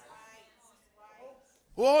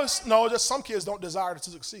 Well, no, just some kids don't desire to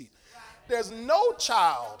succeed. There's no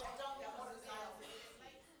child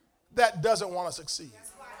that doesn't want to succeed.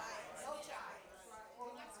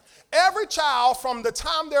 Every child from the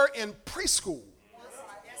time they're in preschool,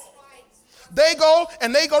 they go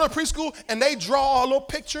to preschool and they draw a little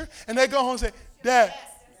picture and they go home and say, Dad,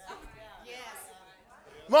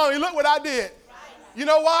 Mommy, look what I did. You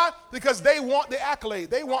know why? Because they want the accolade.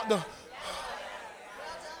 They want the...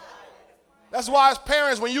 That's why as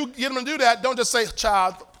parents, when you get them to do that, don't just say,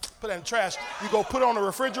 child, put that in the trash. You go put it on the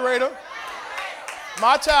refrigerator.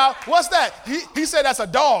 My child, what's that? He said that's a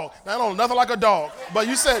dog. Now, I don't know nothing like a dog, but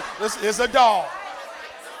you said it's a dog.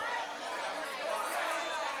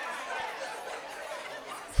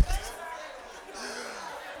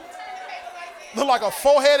 Look like a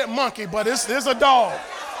four-headed monkey, but it's a dog.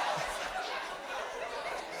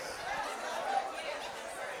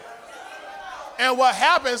 And what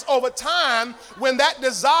happens over time when that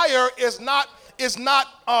desire is not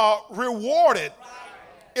rewarded,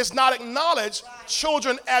 it's not acknowledged,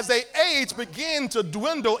 children as they age begin to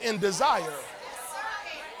dwindle in desire.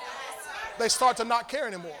 They start to not care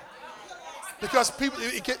anymore because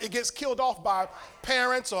it gets killed off by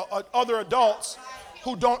parents or other adults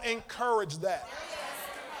who don't encourage that.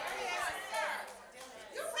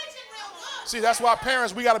 See, that's why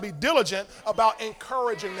parents, we got to be diligent about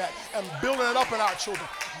encouraging that and building it up in our children,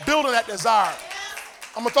 building that desire.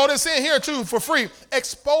 I'm going to throw this in here too for free,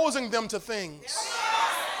 exposing them to things.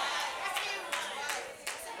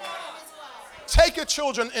 Take your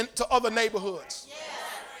children into other neighborhoods.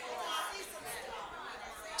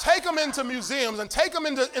 Take them into museums and take them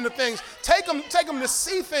into things. Take them to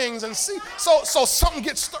see things and see. So something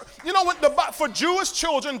gets stirred. You know what? For Jewish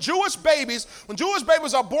children, Jewish babies, when Jewish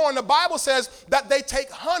babies are born, the Bible says that they take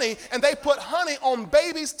honey and they put honey on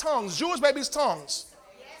babies' tongues, Jewish babies' tongues,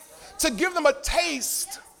 to give them a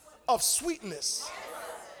taste of sweetness.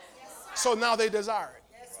 So now they desire it.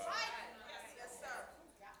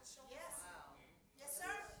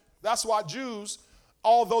 That's why Jews,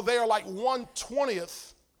 although they are like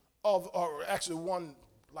 1/20th of, or actually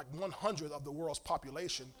 1/100th of the world's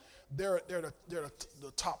population, they're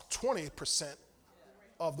the top 20%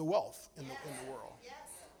 of the wealth in the world.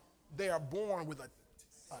 They are born with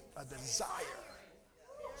a desire.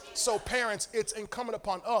 So parents, it's incumbent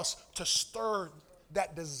upon us to stir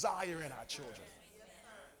that desire in our children.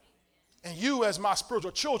 And you, as my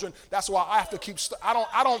spiritual children, that's why I have to keep. I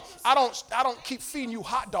don't keep feeding you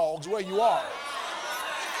hot dogs where you are.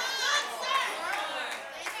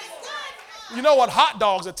 You know what hot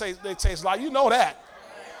dogs they taste like. You know that.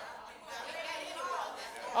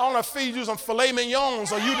 I want to feed you some filet mignon,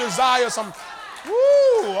 so you desire some. Woo!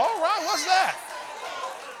 All right, what's that?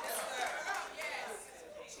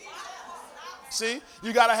 See,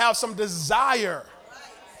 you got to have some desire.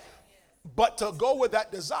 But to go with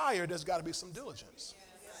that desire, there's got to be some diligence.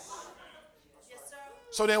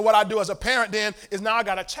 So then what I do as a parent then is now I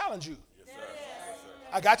got to challenge you.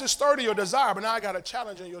 I got you stir to your desire, but now I got to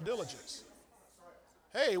challenge in your diligence.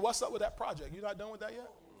 Hey, what's up with that project? You not done with that yet?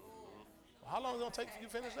 Well, how long is it going to take for you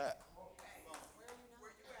to finish that?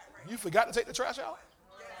 You forgot to take the trash out?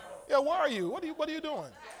 Yeah, where are you? What are you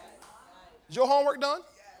doing? Is your homework done?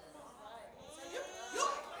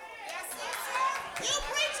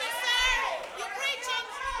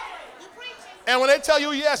 And when they tell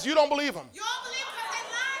you yes, you don't believe them. You don't believe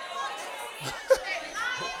because they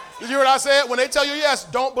lied. You hear what I said? When they tell you yes,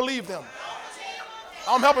 don't believe them.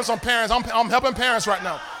 I'm helping some parents. I'm helping parents right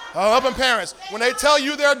now. I'm helping parents. When they tell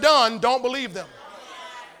you they're done, don't believe them.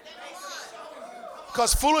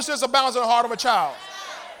 Because foolishness abounds in the heart of a child.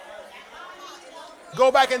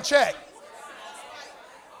 Go back and check.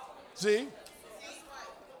 See?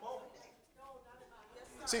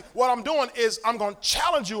 See, what I'm doing is I'm going to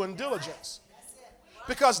challenge you in diligence.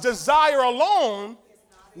 Because desire alone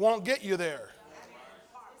won't get you there.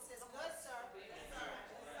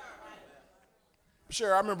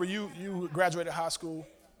 Sure, I remember you graduated high school,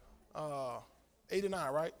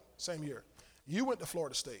 89, right? Same year. You went to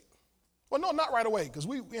Florida State. Well, no, not right away, because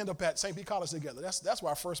we ended up at St. Pete College together. That's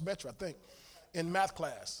where I first met you, I think, in math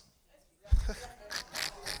class.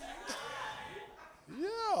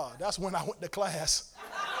 Yeah, that's when I went to class.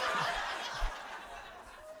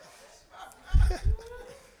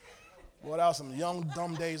 Boy, that was some young,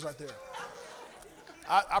 dumb days right there.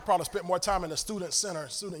 I probably spent more time in the student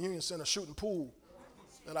union center shooting pool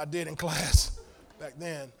than I did in class back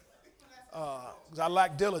then, because I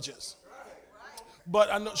lacked diligence.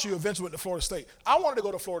 But I know she eventually went to Florida State. I wanted to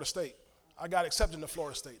go to Florida State. I got accepted into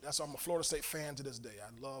Florida State. That's why I'm a Florida State fan to this day.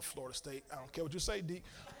 I love Florida State. I don't care what you say, D.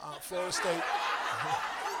 Florida State.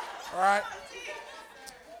 All right?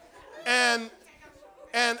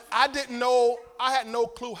 And I didn't know, I had no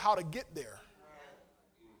clue how to get there.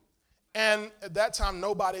 And at that time,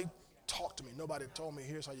 nobody talked to me. Nobody told me,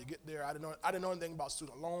 here's how you get there. I didn't know anything about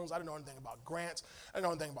student loans. I didn't know anything about grants. I didn't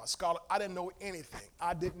know anything about scholarship. I didn't know anything.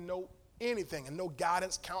 I didn't know anything. And no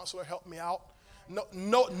guidance counselor helped me out.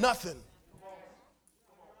 No, nothing.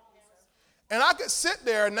 And I could sit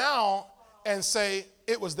there now and say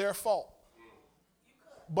it was their fault.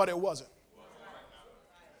 But it wasn't.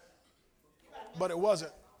 But it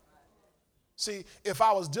wasn't. See, if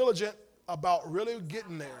I was diligent about really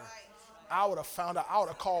getting there, I would have found out. I would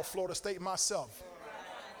have called Florida State myself.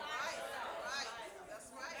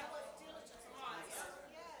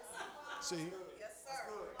 See,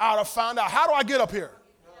 I would have found out, how do I get up here?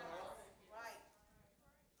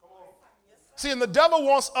 See, and the devil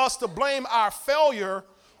wants us to blame our failure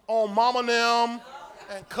on mama and them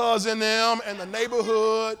and cousin them and the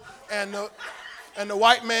neighborhood and the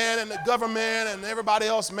white man and the government and everybody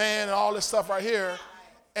else, man, and all this stuff right here.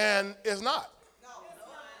 And it's not.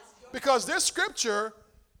 Because this scripture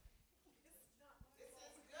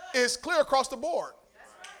is clear across the board.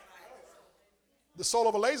 The soul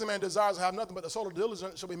of a lazy man desires to have nothing, but the soul of the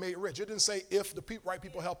diligent shall be made rich. It didn't say if the right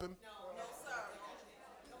people help him.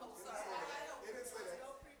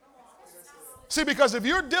 See, because if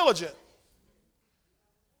you're diligent,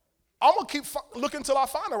 I'm going to keep looking until I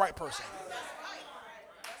find the right person.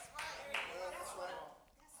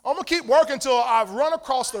 I'm going to keep working until I've run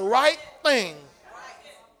across the right thing.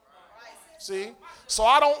 See? So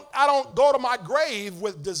I don't go to my grave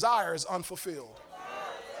with desires unfulfilled.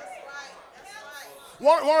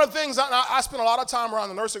 One of the things, I spent a lot of time around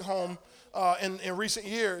the nursing home in recent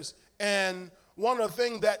years, and one of the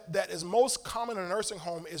things that is most common in a nursing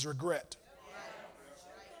home is regret.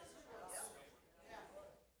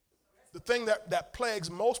 The thing that plagues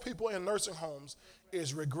most people in nursing homes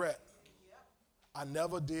is regret. I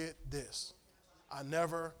never did this. I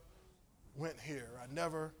never went here. I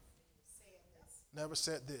never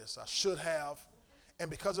said this. I should have. And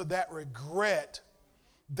because of that regret,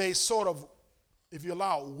 they sort of, if you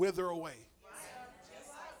allow, wither away.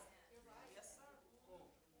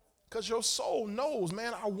 Because your soul knows,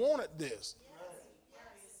 man, I wanted this.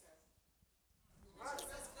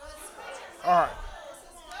 All right.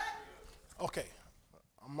 Okay.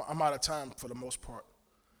 I'm out of time for the most part.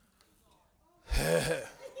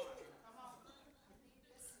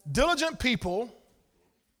 Diligent people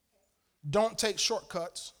don't take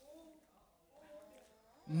shortcuts,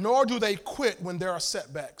 nor do they quit when there are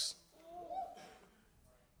setbacks.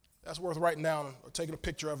 That's worth writing down or taking a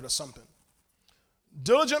picture of it or something.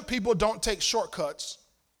 Diligent people don't take shortcuts,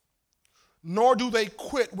 nor do they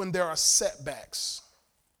quit when there are setbacks.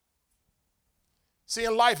 See,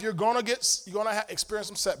 in life, you're gonna experience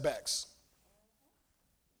some setbacks.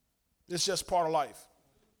 It's just part of life.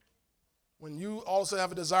 When you also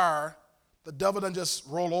have a desire, the devil doesn't just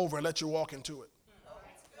roll over and let you walk into it.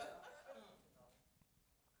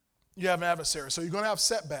 You have an adversary, so you're going to have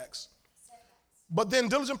setbacks. But then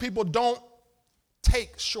diligent people don't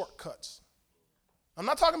take shortcuts. I'm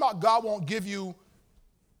not talking about God won't give you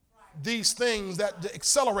these things that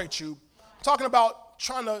accelerate you. I'm talking about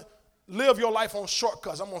trying to live your life on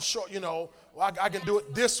shortcuts. I'm going to I can do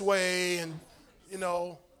it this way and,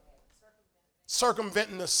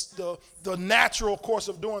 circumventing the natural course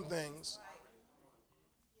of doing things.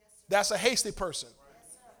 That's a hasty person.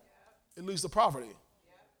 It leads to poverty.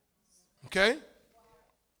 Okay?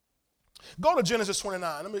 Go to Genesis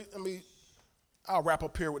 29. I'll wrap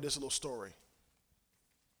up here with this little story.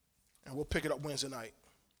 And we'll pick it up Wednesday night.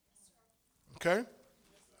 Okay?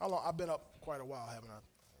 How long? I've been up quite a while, haven't I?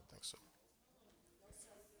 I think so.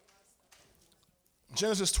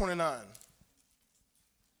 Genesis 29.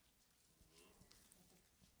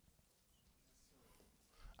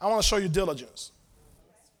 I want to show you diligence.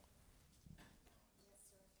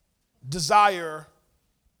 Desire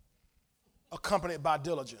accompanied by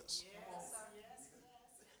diligence.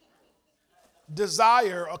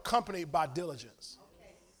 Desire accompanied by diligence.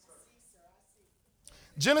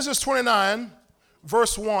 Genesis 29,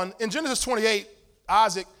 verse 1. In Genesis 28,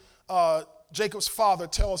 Isaac, Jacob's father,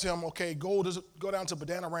 tells him, okay, go down to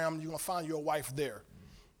Padanaram, you're going to find your wife there.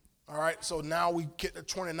 All right, so now we get to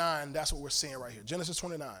 29. That's what we're seeing right here. Genesis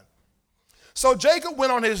 29. So Jacob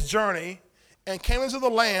went on his journey and came into the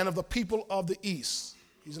land of the people of the east.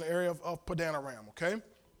 He's in the area of Padanaram, okay?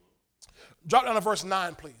 Drop down to verse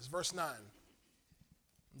 9, please. Verse 9.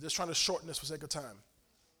 I'm just trying to shorten this for sake of time.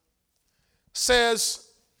 Says,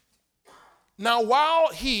 now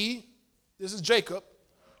while this is Jacob,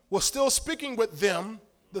 was still speaking with them,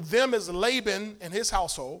 the them is Laban and his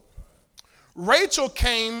household, Rachel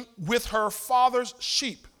came with her father's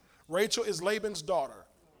sheep. Rachel is Laban's daughter.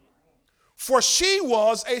 For she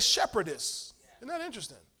was a shepherdess. Isn't that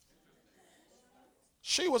interesting?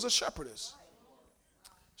 She was a shepherdess.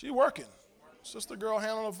 She working. Sister girl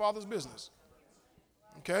handling her father's business.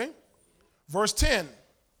 Okay? Verse 10.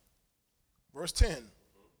 Verse 10.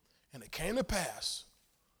 And it came to pass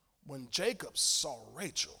when Jacob saw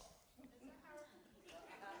Rachel,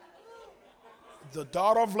 the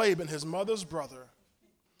daughter of Laban, his mother's brother,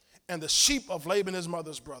 and the sheep of Laban, his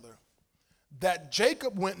mother's brother, that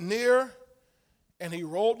Jacob went near and he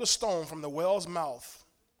rolled the stone from the well's mouth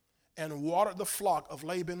and watered the flock of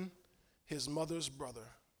Laban, his mother's brother.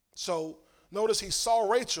 So notice he saw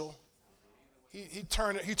Rachel, he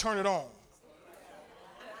turned it on.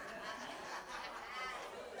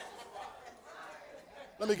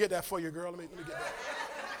 Let me get that for you, girl. Let me get that.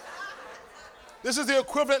 This is the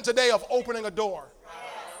equivalent today of opening a door.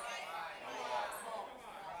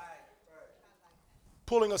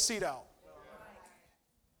 Pulling a seat out.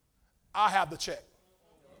 I have the check.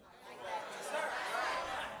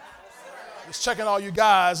 Just checking all you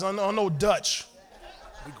guys on no Dutch.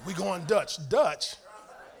 We going Dutch. Dutch?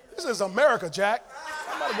 This is America, Jack.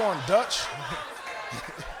 I'm not going Dutch.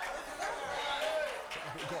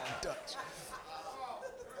 We're going Dutch.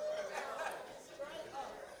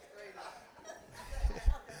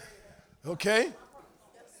 Okay?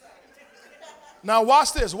 Now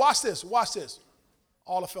watch this.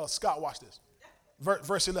 All the fellas, Scott, watch this.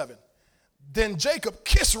 Verse 11. Then Jacob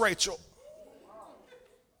kissed Rachel.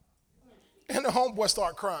 And the homeboy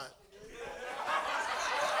started crying.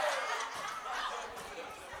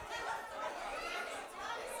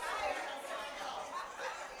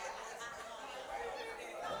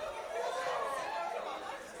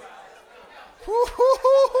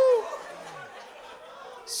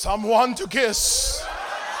 someone to kiss,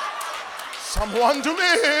 someone to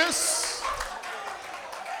miss.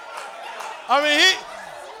 I mean,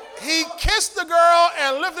 he kissed the girl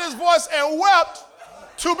and lifted his voice and wept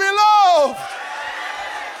to be loved.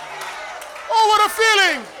 Oh, what a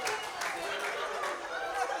feeling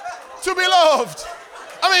to be loved.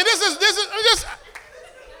 I mean, this is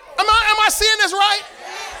am I seeing this right?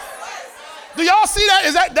 Do y'all see that?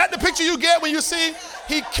 Is that the picture you get when you see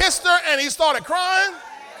he kissed her and he started crying?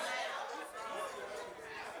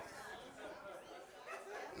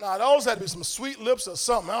 Nah, those had to be some sweet lips or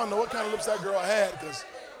something. I don't know what kind of lips that girl had, because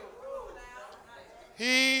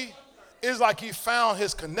it's like he found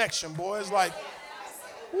his connection, boy. It's like,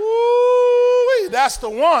 woo, that's the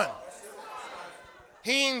one.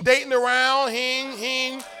 He ain't dating around. He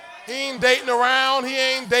ain't dating around. He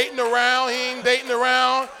ain't dating around. He ain't dating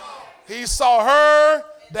around. He saw her.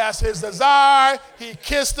 That's his desire. He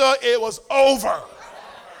kissed her. It was over.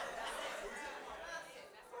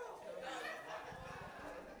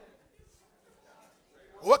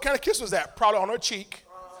 What kind of kiss was that? Probably on her cheek.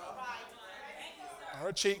 On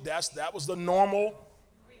her cheek. That was the normal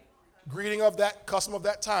greeting of that custom of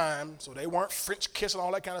that time. So they weren't French kissing,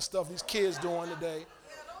 all that kind of stuff these kids doing today.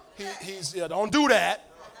 He's don't do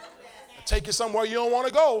that. I'll take you somewhere you don't want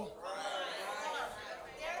to go.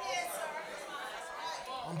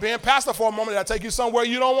 I'm being pastor for a moment. I'll take you somewhere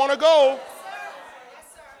you don't want to go.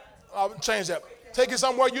 I'll change that. Take you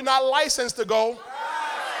somewhere you're not licensed to go.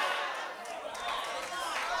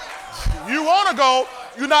 You want to go,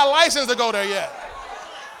 you're not licensed to go there yet.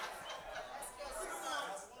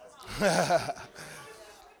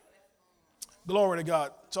 Glory to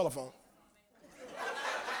God. Telephone.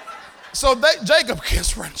 So Jacob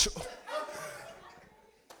kissed Rachel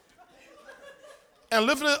and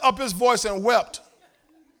lifted up his voice and wept.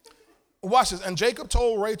 Watch this. And Jacob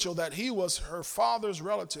told Rachel that he was her father's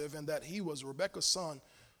relative and that he was Rebekah's son.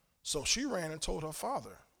 So she ran and told her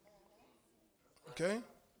father. Okay?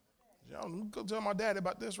 Y'all go tell my daddy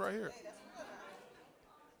about this right here.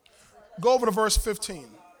 Go over to verse 15.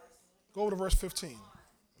 Go over to verse 15.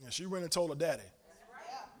 Yeah, she ran and told her daddy.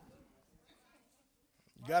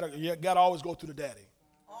 You gotta always go through the daddy.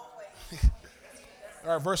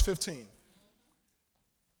 All right, verse 15.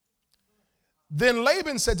 Then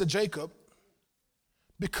Laban said to Jacob,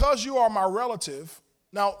 because you are my relative.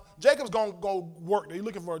 Now, Jacob's going to go work. He's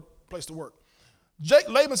looking for a place to work.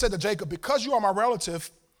 Laban said to Jacob, because you are my relative,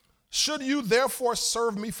 should you therefore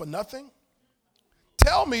serve me for nothing?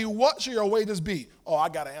 Tell me, what shall your wages be? Oh, I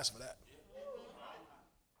got to answer for that.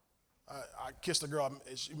 I kissed a girl,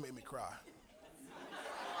 and she made me cry.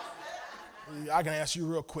 I can answer you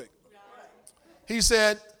real quick. It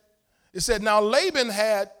said, now Laban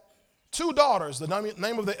had 2 daughters. The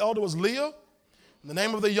name of the elder was Leah, and the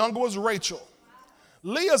name of the younger was Rachel.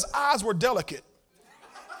 Leah's eyes were delicate.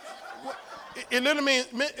 It literally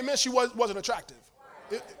meant she wasn't attractive.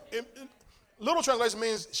 Little translation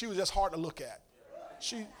means she was just hard to look at.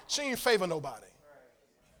 She ain't favor nobody.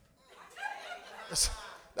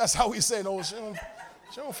 That's how we say, no, she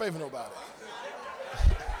don't favor nobody.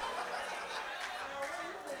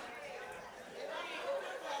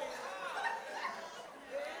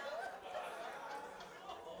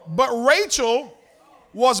 But Rachel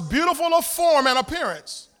was beautiful of form and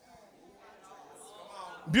appearance.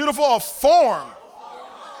 Beautiful of form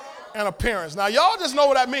and appearance. Now, y'all just know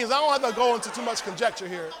what that means. I don't have to go into too much conjecture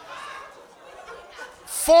here.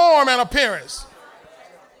 Form and appearance.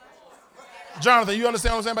 Jonathan, you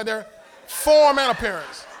understand what I'm saying back there? Form and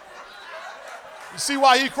appearance. You see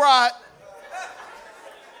why he cried?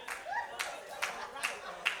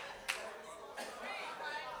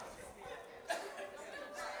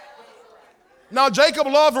 Now, Jacob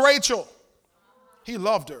loved Rachel. He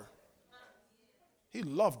loved her. He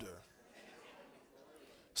loved her.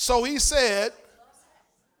 So he said,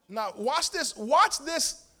 now watch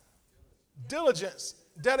this diligence,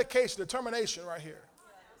 dedication, determination right here.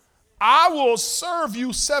 I will serve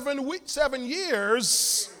you 7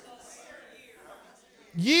 years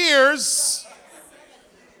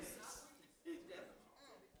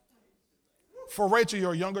for Rachel,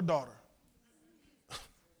 your younger daughter.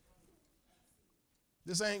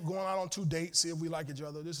 This ain't going out on 2 dates, see if we like each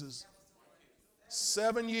other. This is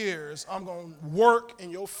 7 years. I'm going to work in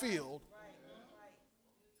your field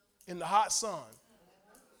in the hot sun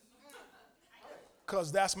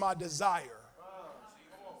because that's my desire.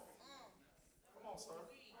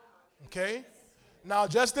 Okay? Now,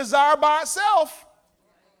 just desire by itself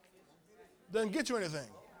doesn't get you anything.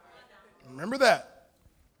 Remember that.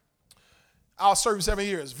 I'll serve you 7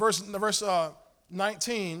 years. Verse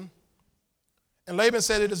 19. And Laban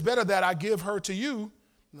said, it is better that I give her to you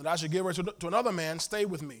and that I should give her to another man, stay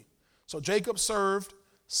with me. So Jacob served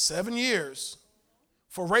 7 years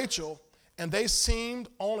for Rachel, and they seemed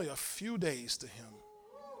only a few days to him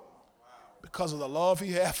because of the love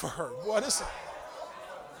he had for her. Boy, this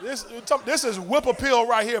is whip appeal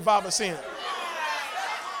right here if I've ever seen it.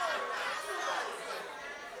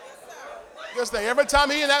 This thing, every time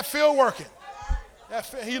he in that field working,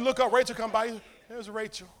 he look up, Rachel come by, there's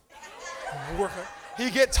Rachel. Working. He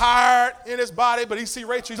get tired in his body, but he see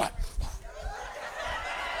Rachel, he's like,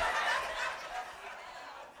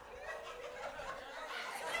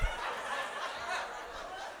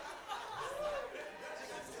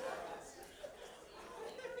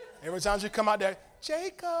 every time she come out there,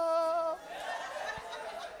 Jacob.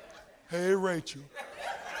 Hey, Rachel.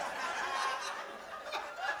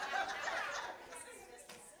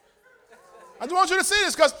 I just want you to see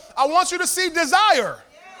this because I want you to see desire.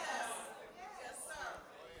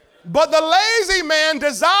 But the lazy man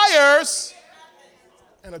desires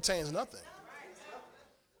and attains nothing.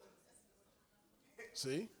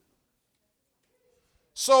 See?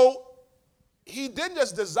 So he didn't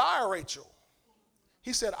just desire Rachel.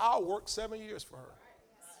 He said, I'll work 7 years for her.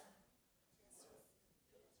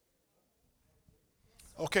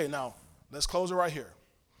 Okay, now, let's close it right here.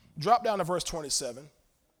 Drop down to verse 27.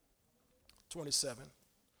 27.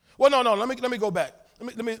 Well, no, let me go back.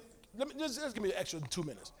 Let me just give me an extra 2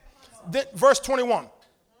 minutes. Then, verse 21.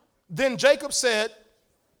 Then Jacob said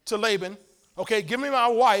to Laban, okay, give me my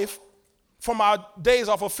wife for my days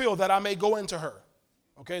are fulfilled that I may go into her.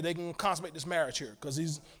 Okay, they can consummate this marriage here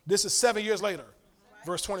because this is 7 years later.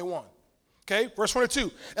 Verse 21. Okay, verse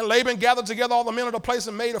 22. And Laban gathered together all the men of the place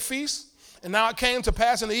and made a feast. And now it came to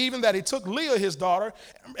pass in the evening that he took Leah, his daughter,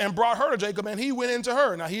 and brought her to Jacob, and he went into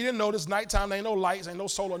her. Now he didn't know this nighttime, there ain't no lights, ain't no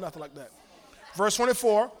solar, nothing like that. Verse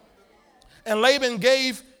 24. And Laban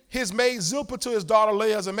gave his maid Zilpah to his daughter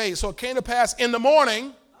Leah as a maid. So it came to pass in the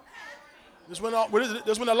morning, this when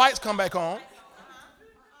the lights come back on,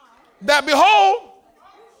 that behold,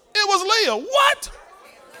 it was Leah. What?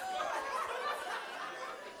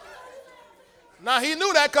 Now he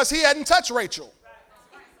knew that because he hadn't touched Rachel.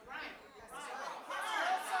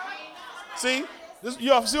 See? You see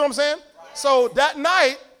what I'm saying? So that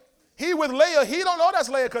night, he with Leah, he don't know that's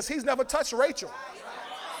Leah because he's never touched Rachel.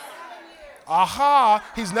 Aha,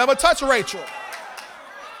 he's never touched Rachel.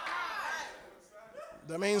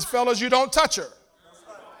 That means, fellas, you don't touch her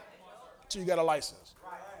until you got a license.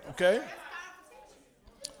 Okay?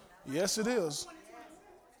 Yes, it is.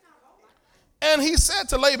 And he said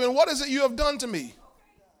to Laban, what is it you have done to me?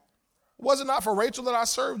 Was it not for Rachel that I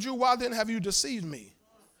served you? Why then have you deceived me?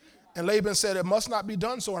 And Laban said, it must not be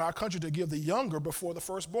done so in our country to give the younger before the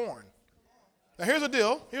firstborn. Now here's the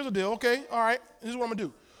deal. Okay, all right. Here's what I'm going to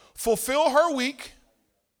do. Fulfill her week.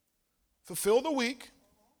 Fulfill the week.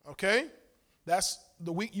 Okay? That's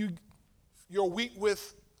the week your week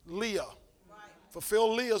with Leah.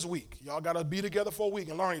 Fulfill Leah's week. Y'all got to be together for a week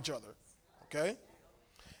and learn each other. Okay?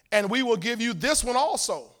 And we will give you this one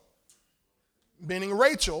also, meaning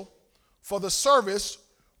Rachel, for the service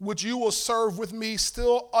which you will serve with me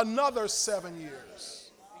still another 7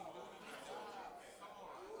 years.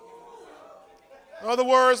 In other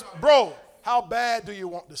words, bro, how bad do you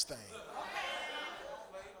want this thing?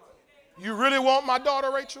 You really want my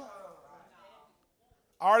daughter, Rachel?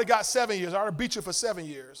 I already got 7 years. I already beat you for 7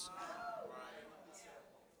 years.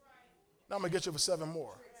 Now I'm going to get you for 7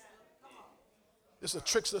 more. This is a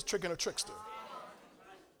trickster's tricking a trickster.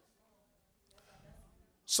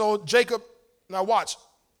 So Jacob, now watch.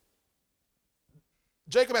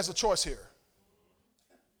 Jacob has a choice here.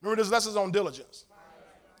 Remember, this lesson is on diligence.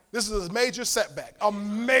 This is a major setback. A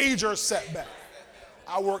major setback.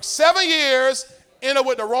 I worked 7 years, ended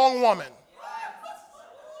with the wrong woman.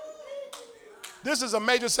 This is a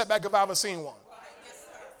major setback if I've ever seen one.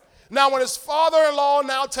 Now, when his father-in-law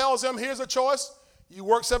now tells him, here's a choice. You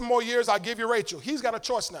work 7 more years, I'll give you Rachel. He's got a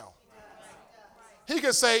choice now. He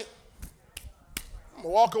can say, I'm going to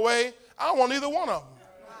walk away. I don't want either one of them.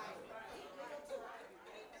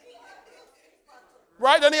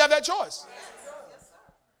 Right? Doesn't he have that choice?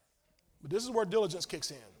 But this is where diligence kicks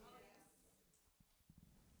in.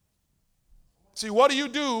 See, what do you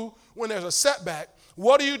do when there's a setback?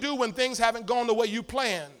 What do you do when things haven't gone the way you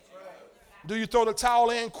planned? Do you throw the towel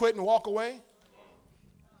in, quit, and walk away?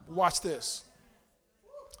 Watch this.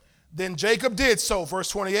 Then Jacob did so, verse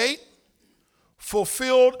 28,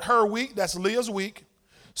 fulfilled her week, that's Leah's week.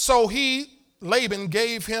 So Laban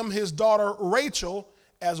gave him his daughter Rachel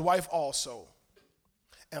as wife also.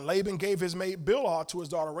 And Laban gave his maid Bilhah to his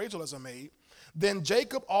daughter Rachel as a maid. Then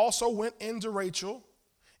Jacob also went into Rachel,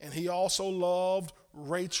 and he also loved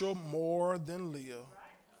Rachel more than Leah.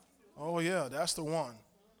 Oh, yeah, that's the one.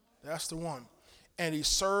 That's the one. And he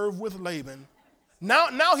served with Laban.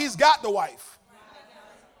 Now he's got the wife.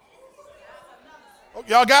 Oh,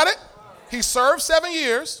 y'all got it? He served 7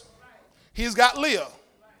 years. He's got Leah.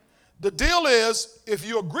 The deal is, if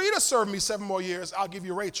you agree to serve me 7 more years, I'll give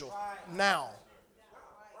you Rachel now.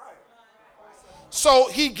 So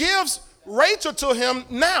he gives Rachel to him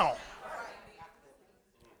now.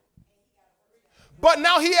 But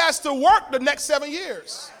now he has to work the next 7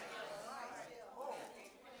 years.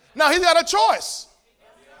 Now he's got a choice.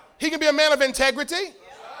 He can be a man of integrity,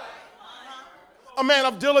 a man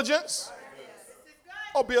of diligence,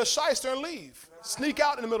 or be a shyster and leave. Sneak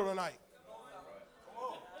out in the middle of the night.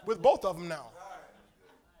 With both of them now.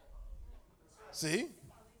 See,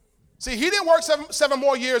 he didn't work seven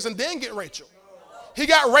more years and then get Rachel. He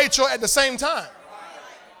got Rachel at the same time.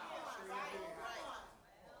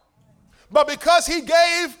 But because he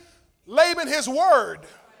gave Laban his word,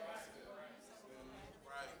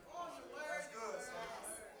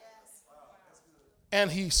 and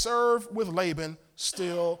he served with Laban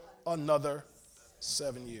still another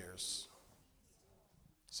 7 years.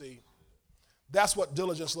 See, that's what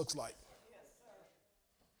diligence looks like.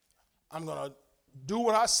 I'm going to do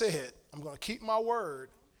what I said. I'm going to keep my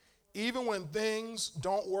word, even when things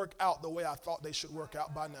don't work out the way I thought they should work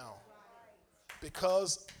out by now.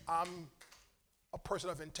 Because I'm a person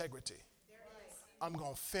of integrity. I'm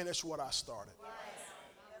going to finish what I started.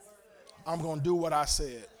 I'm going to do what I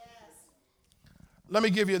said. Let me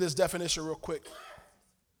give you this definition real quick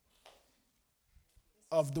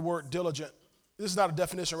of the word diligent. This is not a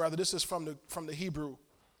definition, rather, this is from the Hebrew.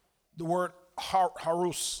 The word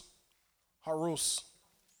harus. Harus.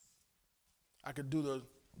 I could do the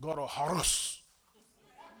go to harus.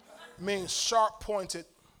 Means sharp-pointed,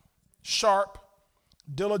 sharp,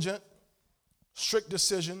 diligent, strict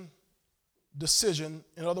decision.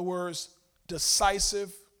 In other words,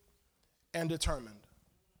 decisive and determined.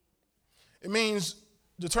 It means,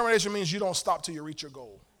 determination means you don't stop till you reach your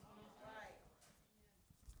goal.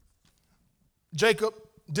 Jacob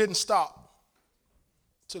didn't stop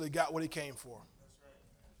till he got what he came for.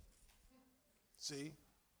 See?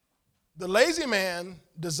 The lazy man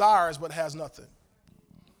desires but has nothing.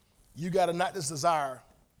 You got to not just desire,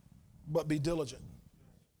 but be diligent.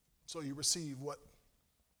 So you receive what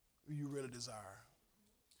you really desire.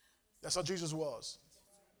 That's how Jesus was.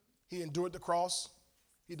 He endured the cross.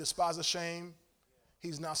 He despised the shame.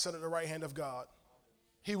 He's now set at the right hand of God.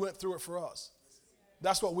 He went through it for us.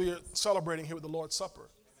 That's what we're celebrating here with the Lord's Supper.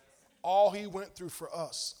 All he went through for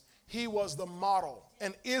us. He was the model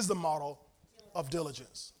and is the model of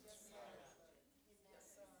diligence.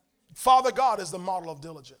 Father God is the model of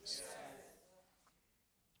diligence.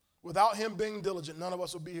 Without him being diligent, none of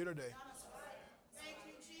us would be here today.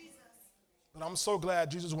 But I'm so glad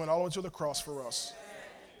Jesus went all the way to the cross for us.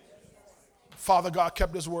 Father God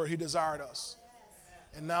kept his word. He desired us.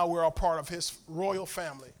 And now we're a part of his royal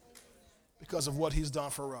family because of what he's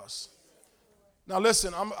done for us. Now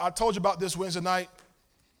listen, I told you about this Wednesday night.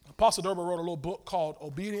 Apostle Durber wrote a little book called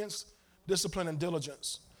Obedience, Discipline, and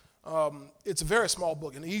Diligence. It's a very small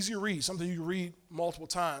book, an easy read, something you can read multiple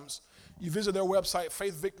times. You visit their website,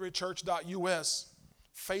 faithvictorychurch.us,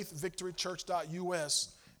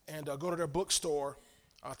 faithvictorychurch.us, and go to their bookstore.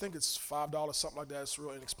 I think it's $5, something like that. It's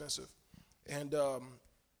really inexpensive. And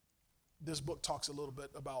this book talks a little bit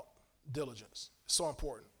about diligence. It's so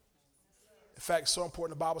important. In fact, it's so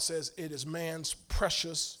important. The Bible says it is man's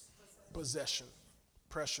precious possession.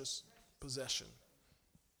 Precious possession.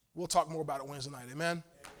 We'll talk more about it Wednesday night. Amen?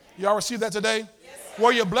 Y'all received that today? Yes.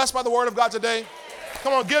 Were you blessed by the word of God today? Yes.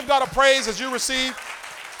 Come on, give God a praise as you receive.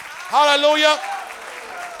 Hallelujah.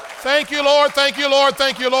 Thank you, Lord. Thank you, Lord.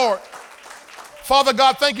 Thank you, Lord. Father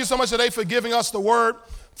God, thank you so much today for giving us the word.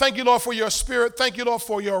 Thank you, Lord, for your spirit. Thank you, Lord,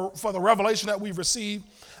 for the revelation that we've received.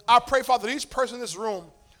 I pray, Father, that each person in this room,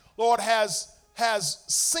 Lord, has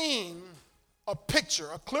seen a picture,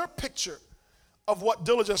 a clear picture of what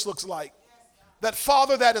diligence looks like. That,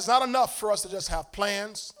 Father, that is not enough for us to just have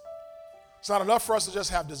plans. It's not enough for us to just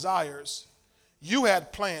have desires. You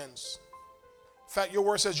had plans. In fact, your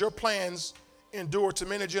word says your plans endure to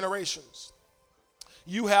many generations.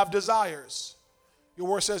 You have desires. Your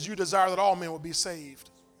word says you desire that all men will be saved.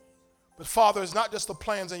 But Father, it's not just the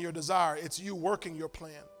plans and your desire. It's you working your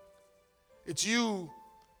plan. It's you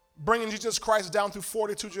bringing Jesus Christ down through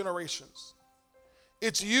 42 generations.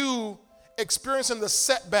 It's you experiencing the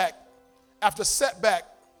setback after setback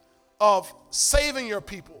of saving your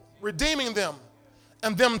people, redeeming them,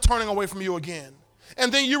 and them turning away from you again.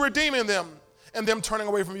 And then you redeeming them, and them turning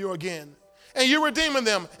away from you again. And you redeeming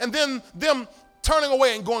them, and then them turning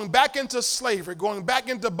away and going back into slavery, going back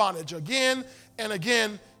into bondage again and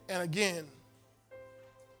again and again.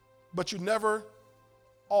 But you never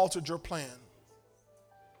altered your plan.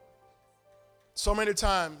 So many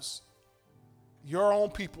times, your own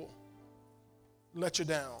people let you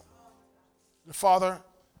down. And Father,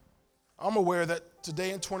 I'm aware that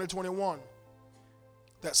today in 2021,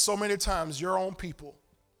 that so many times your own people,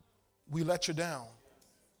 we let you down.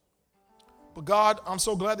 But God, I'm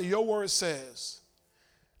so glad that your word says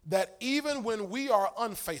that even when we are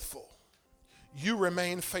unfaithful, you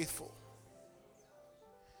remain faithful.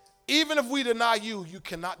 Even if we deny you, you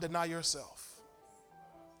cannot deny yourself.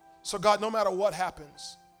 So God, no matter what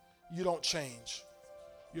happens, you don't change.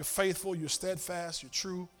 You're faithful, you're steadfast, you're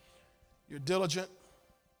true, you're diligent.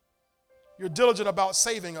 You're diligent about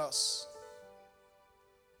saving us.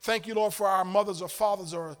 Thank you, Lord, for our mothers or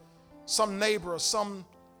fathers or some neighbor or some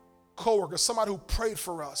coworker, somebody who prayed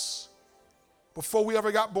for us before we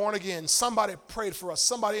ever got born again. Somebody prayed for us.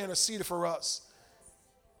 Somebody interceded for us.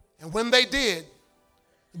 And when they did,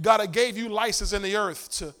 God gave you license in the earth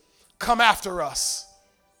to come after us.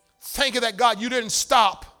 Thank you that, God, you didn't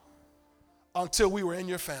stop until we were in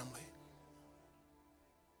your family.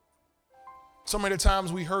 So many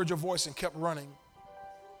times we heard your voice and kept running.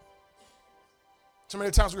 So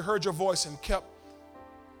many times we heard your voice and kept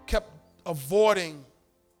avoiding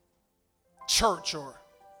church or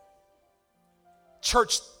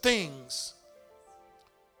church things.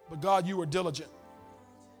 But God, you were diligent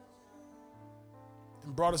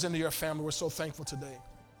and brought us into your family. We're so thankful today.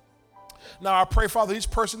 Now I pray, Father,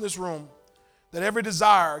 each person in this room, that every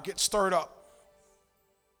desire gets stirred up.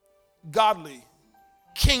 Godly,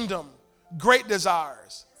 kingdom, great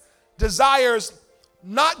desires. Desires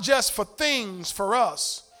not just for things for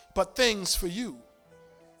us, but things for you.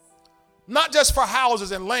 Not just for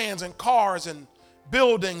houses and lands and cars and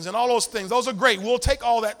buildings and all those things. Those are great. We'll take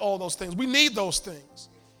all those things. We need those things.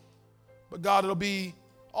 But God, it'll be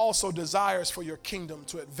also desires for your kingdom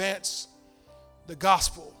to advance the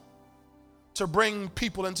gospel, to bring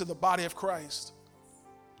people into the body of Christ,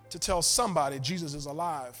 to tell somebody Jesus is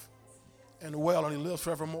alive and well and he lives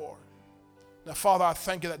forevermore. Now, Father, I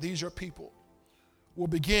thank you that these, your people, will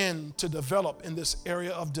begin to develop in this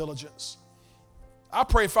area of diligence. I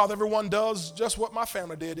pray, Father, everyone does just what my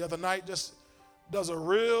family did the other night, just does a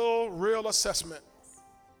real assessment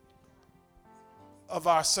of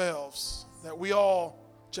ourselves, that we all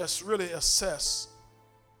just really assess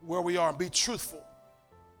where we are and be truthful.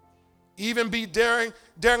 Even be daring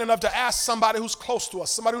enough to ask somebody who's close to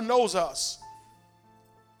us, somebody who knows us,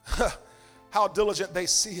 how diligent they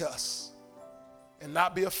see us, and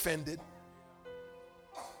not be offended,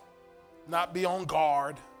 not be on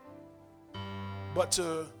guard, but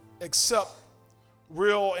to accept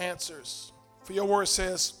real answers. For your word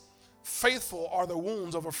says, faithful are the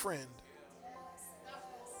wounds of a friend.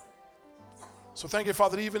 So thank you,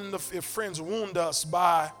 Father, that even if friends wound us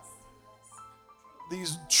by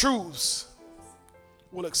these truths,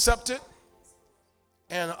 we'll accept it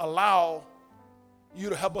and allow you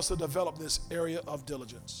to help us to develop this area of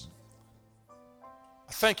diligence.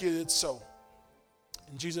 I thank you that it's so.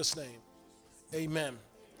 In Jesus' name, amen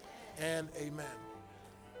and amen.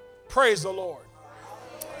 Praise the Lord.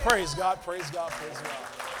 Praise God, praise God, praise God.